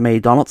at Adam A.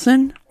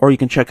 Donaldson, or you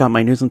can check out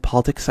my news and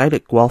politics site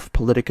at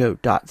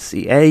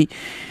guelphpolitico.ca.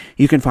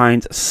 You can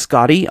find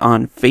Scotty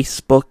on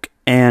Facebook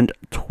and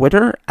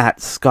Twitter at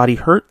Scotty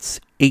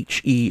Hertz,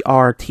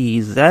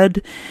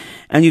 HERTZ,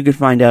 and you can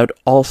find out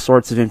all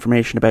sorts of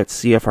information about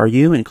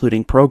CFRU,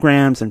 including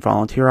programs and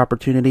volunteer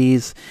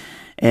opportunities,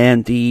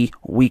 and the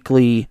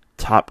weekly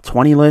top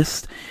 20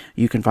 list.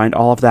 You can find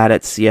all of that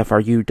at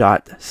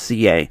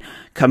cfru.ca.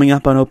 Coming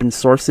up on Open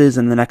Sources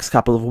in the next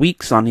couple of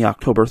weeks on the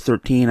October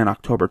 13 and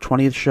October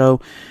 20th show,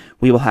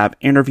 we will have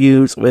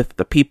interviews with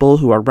the people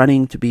who are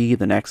running to be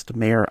the next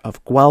mayor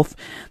of Guelph.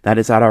 That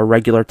is at our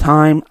regular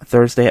time,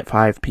 Thursday at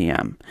 5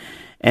 p.m.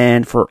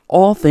 And for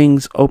all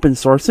things Open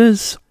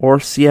Sources or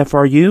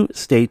CFRU,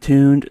 stay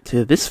tuned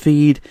to this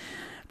feed.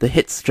 The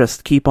hits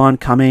just keep on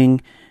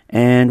coming,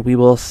 and we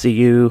will see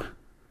you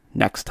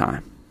next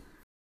time.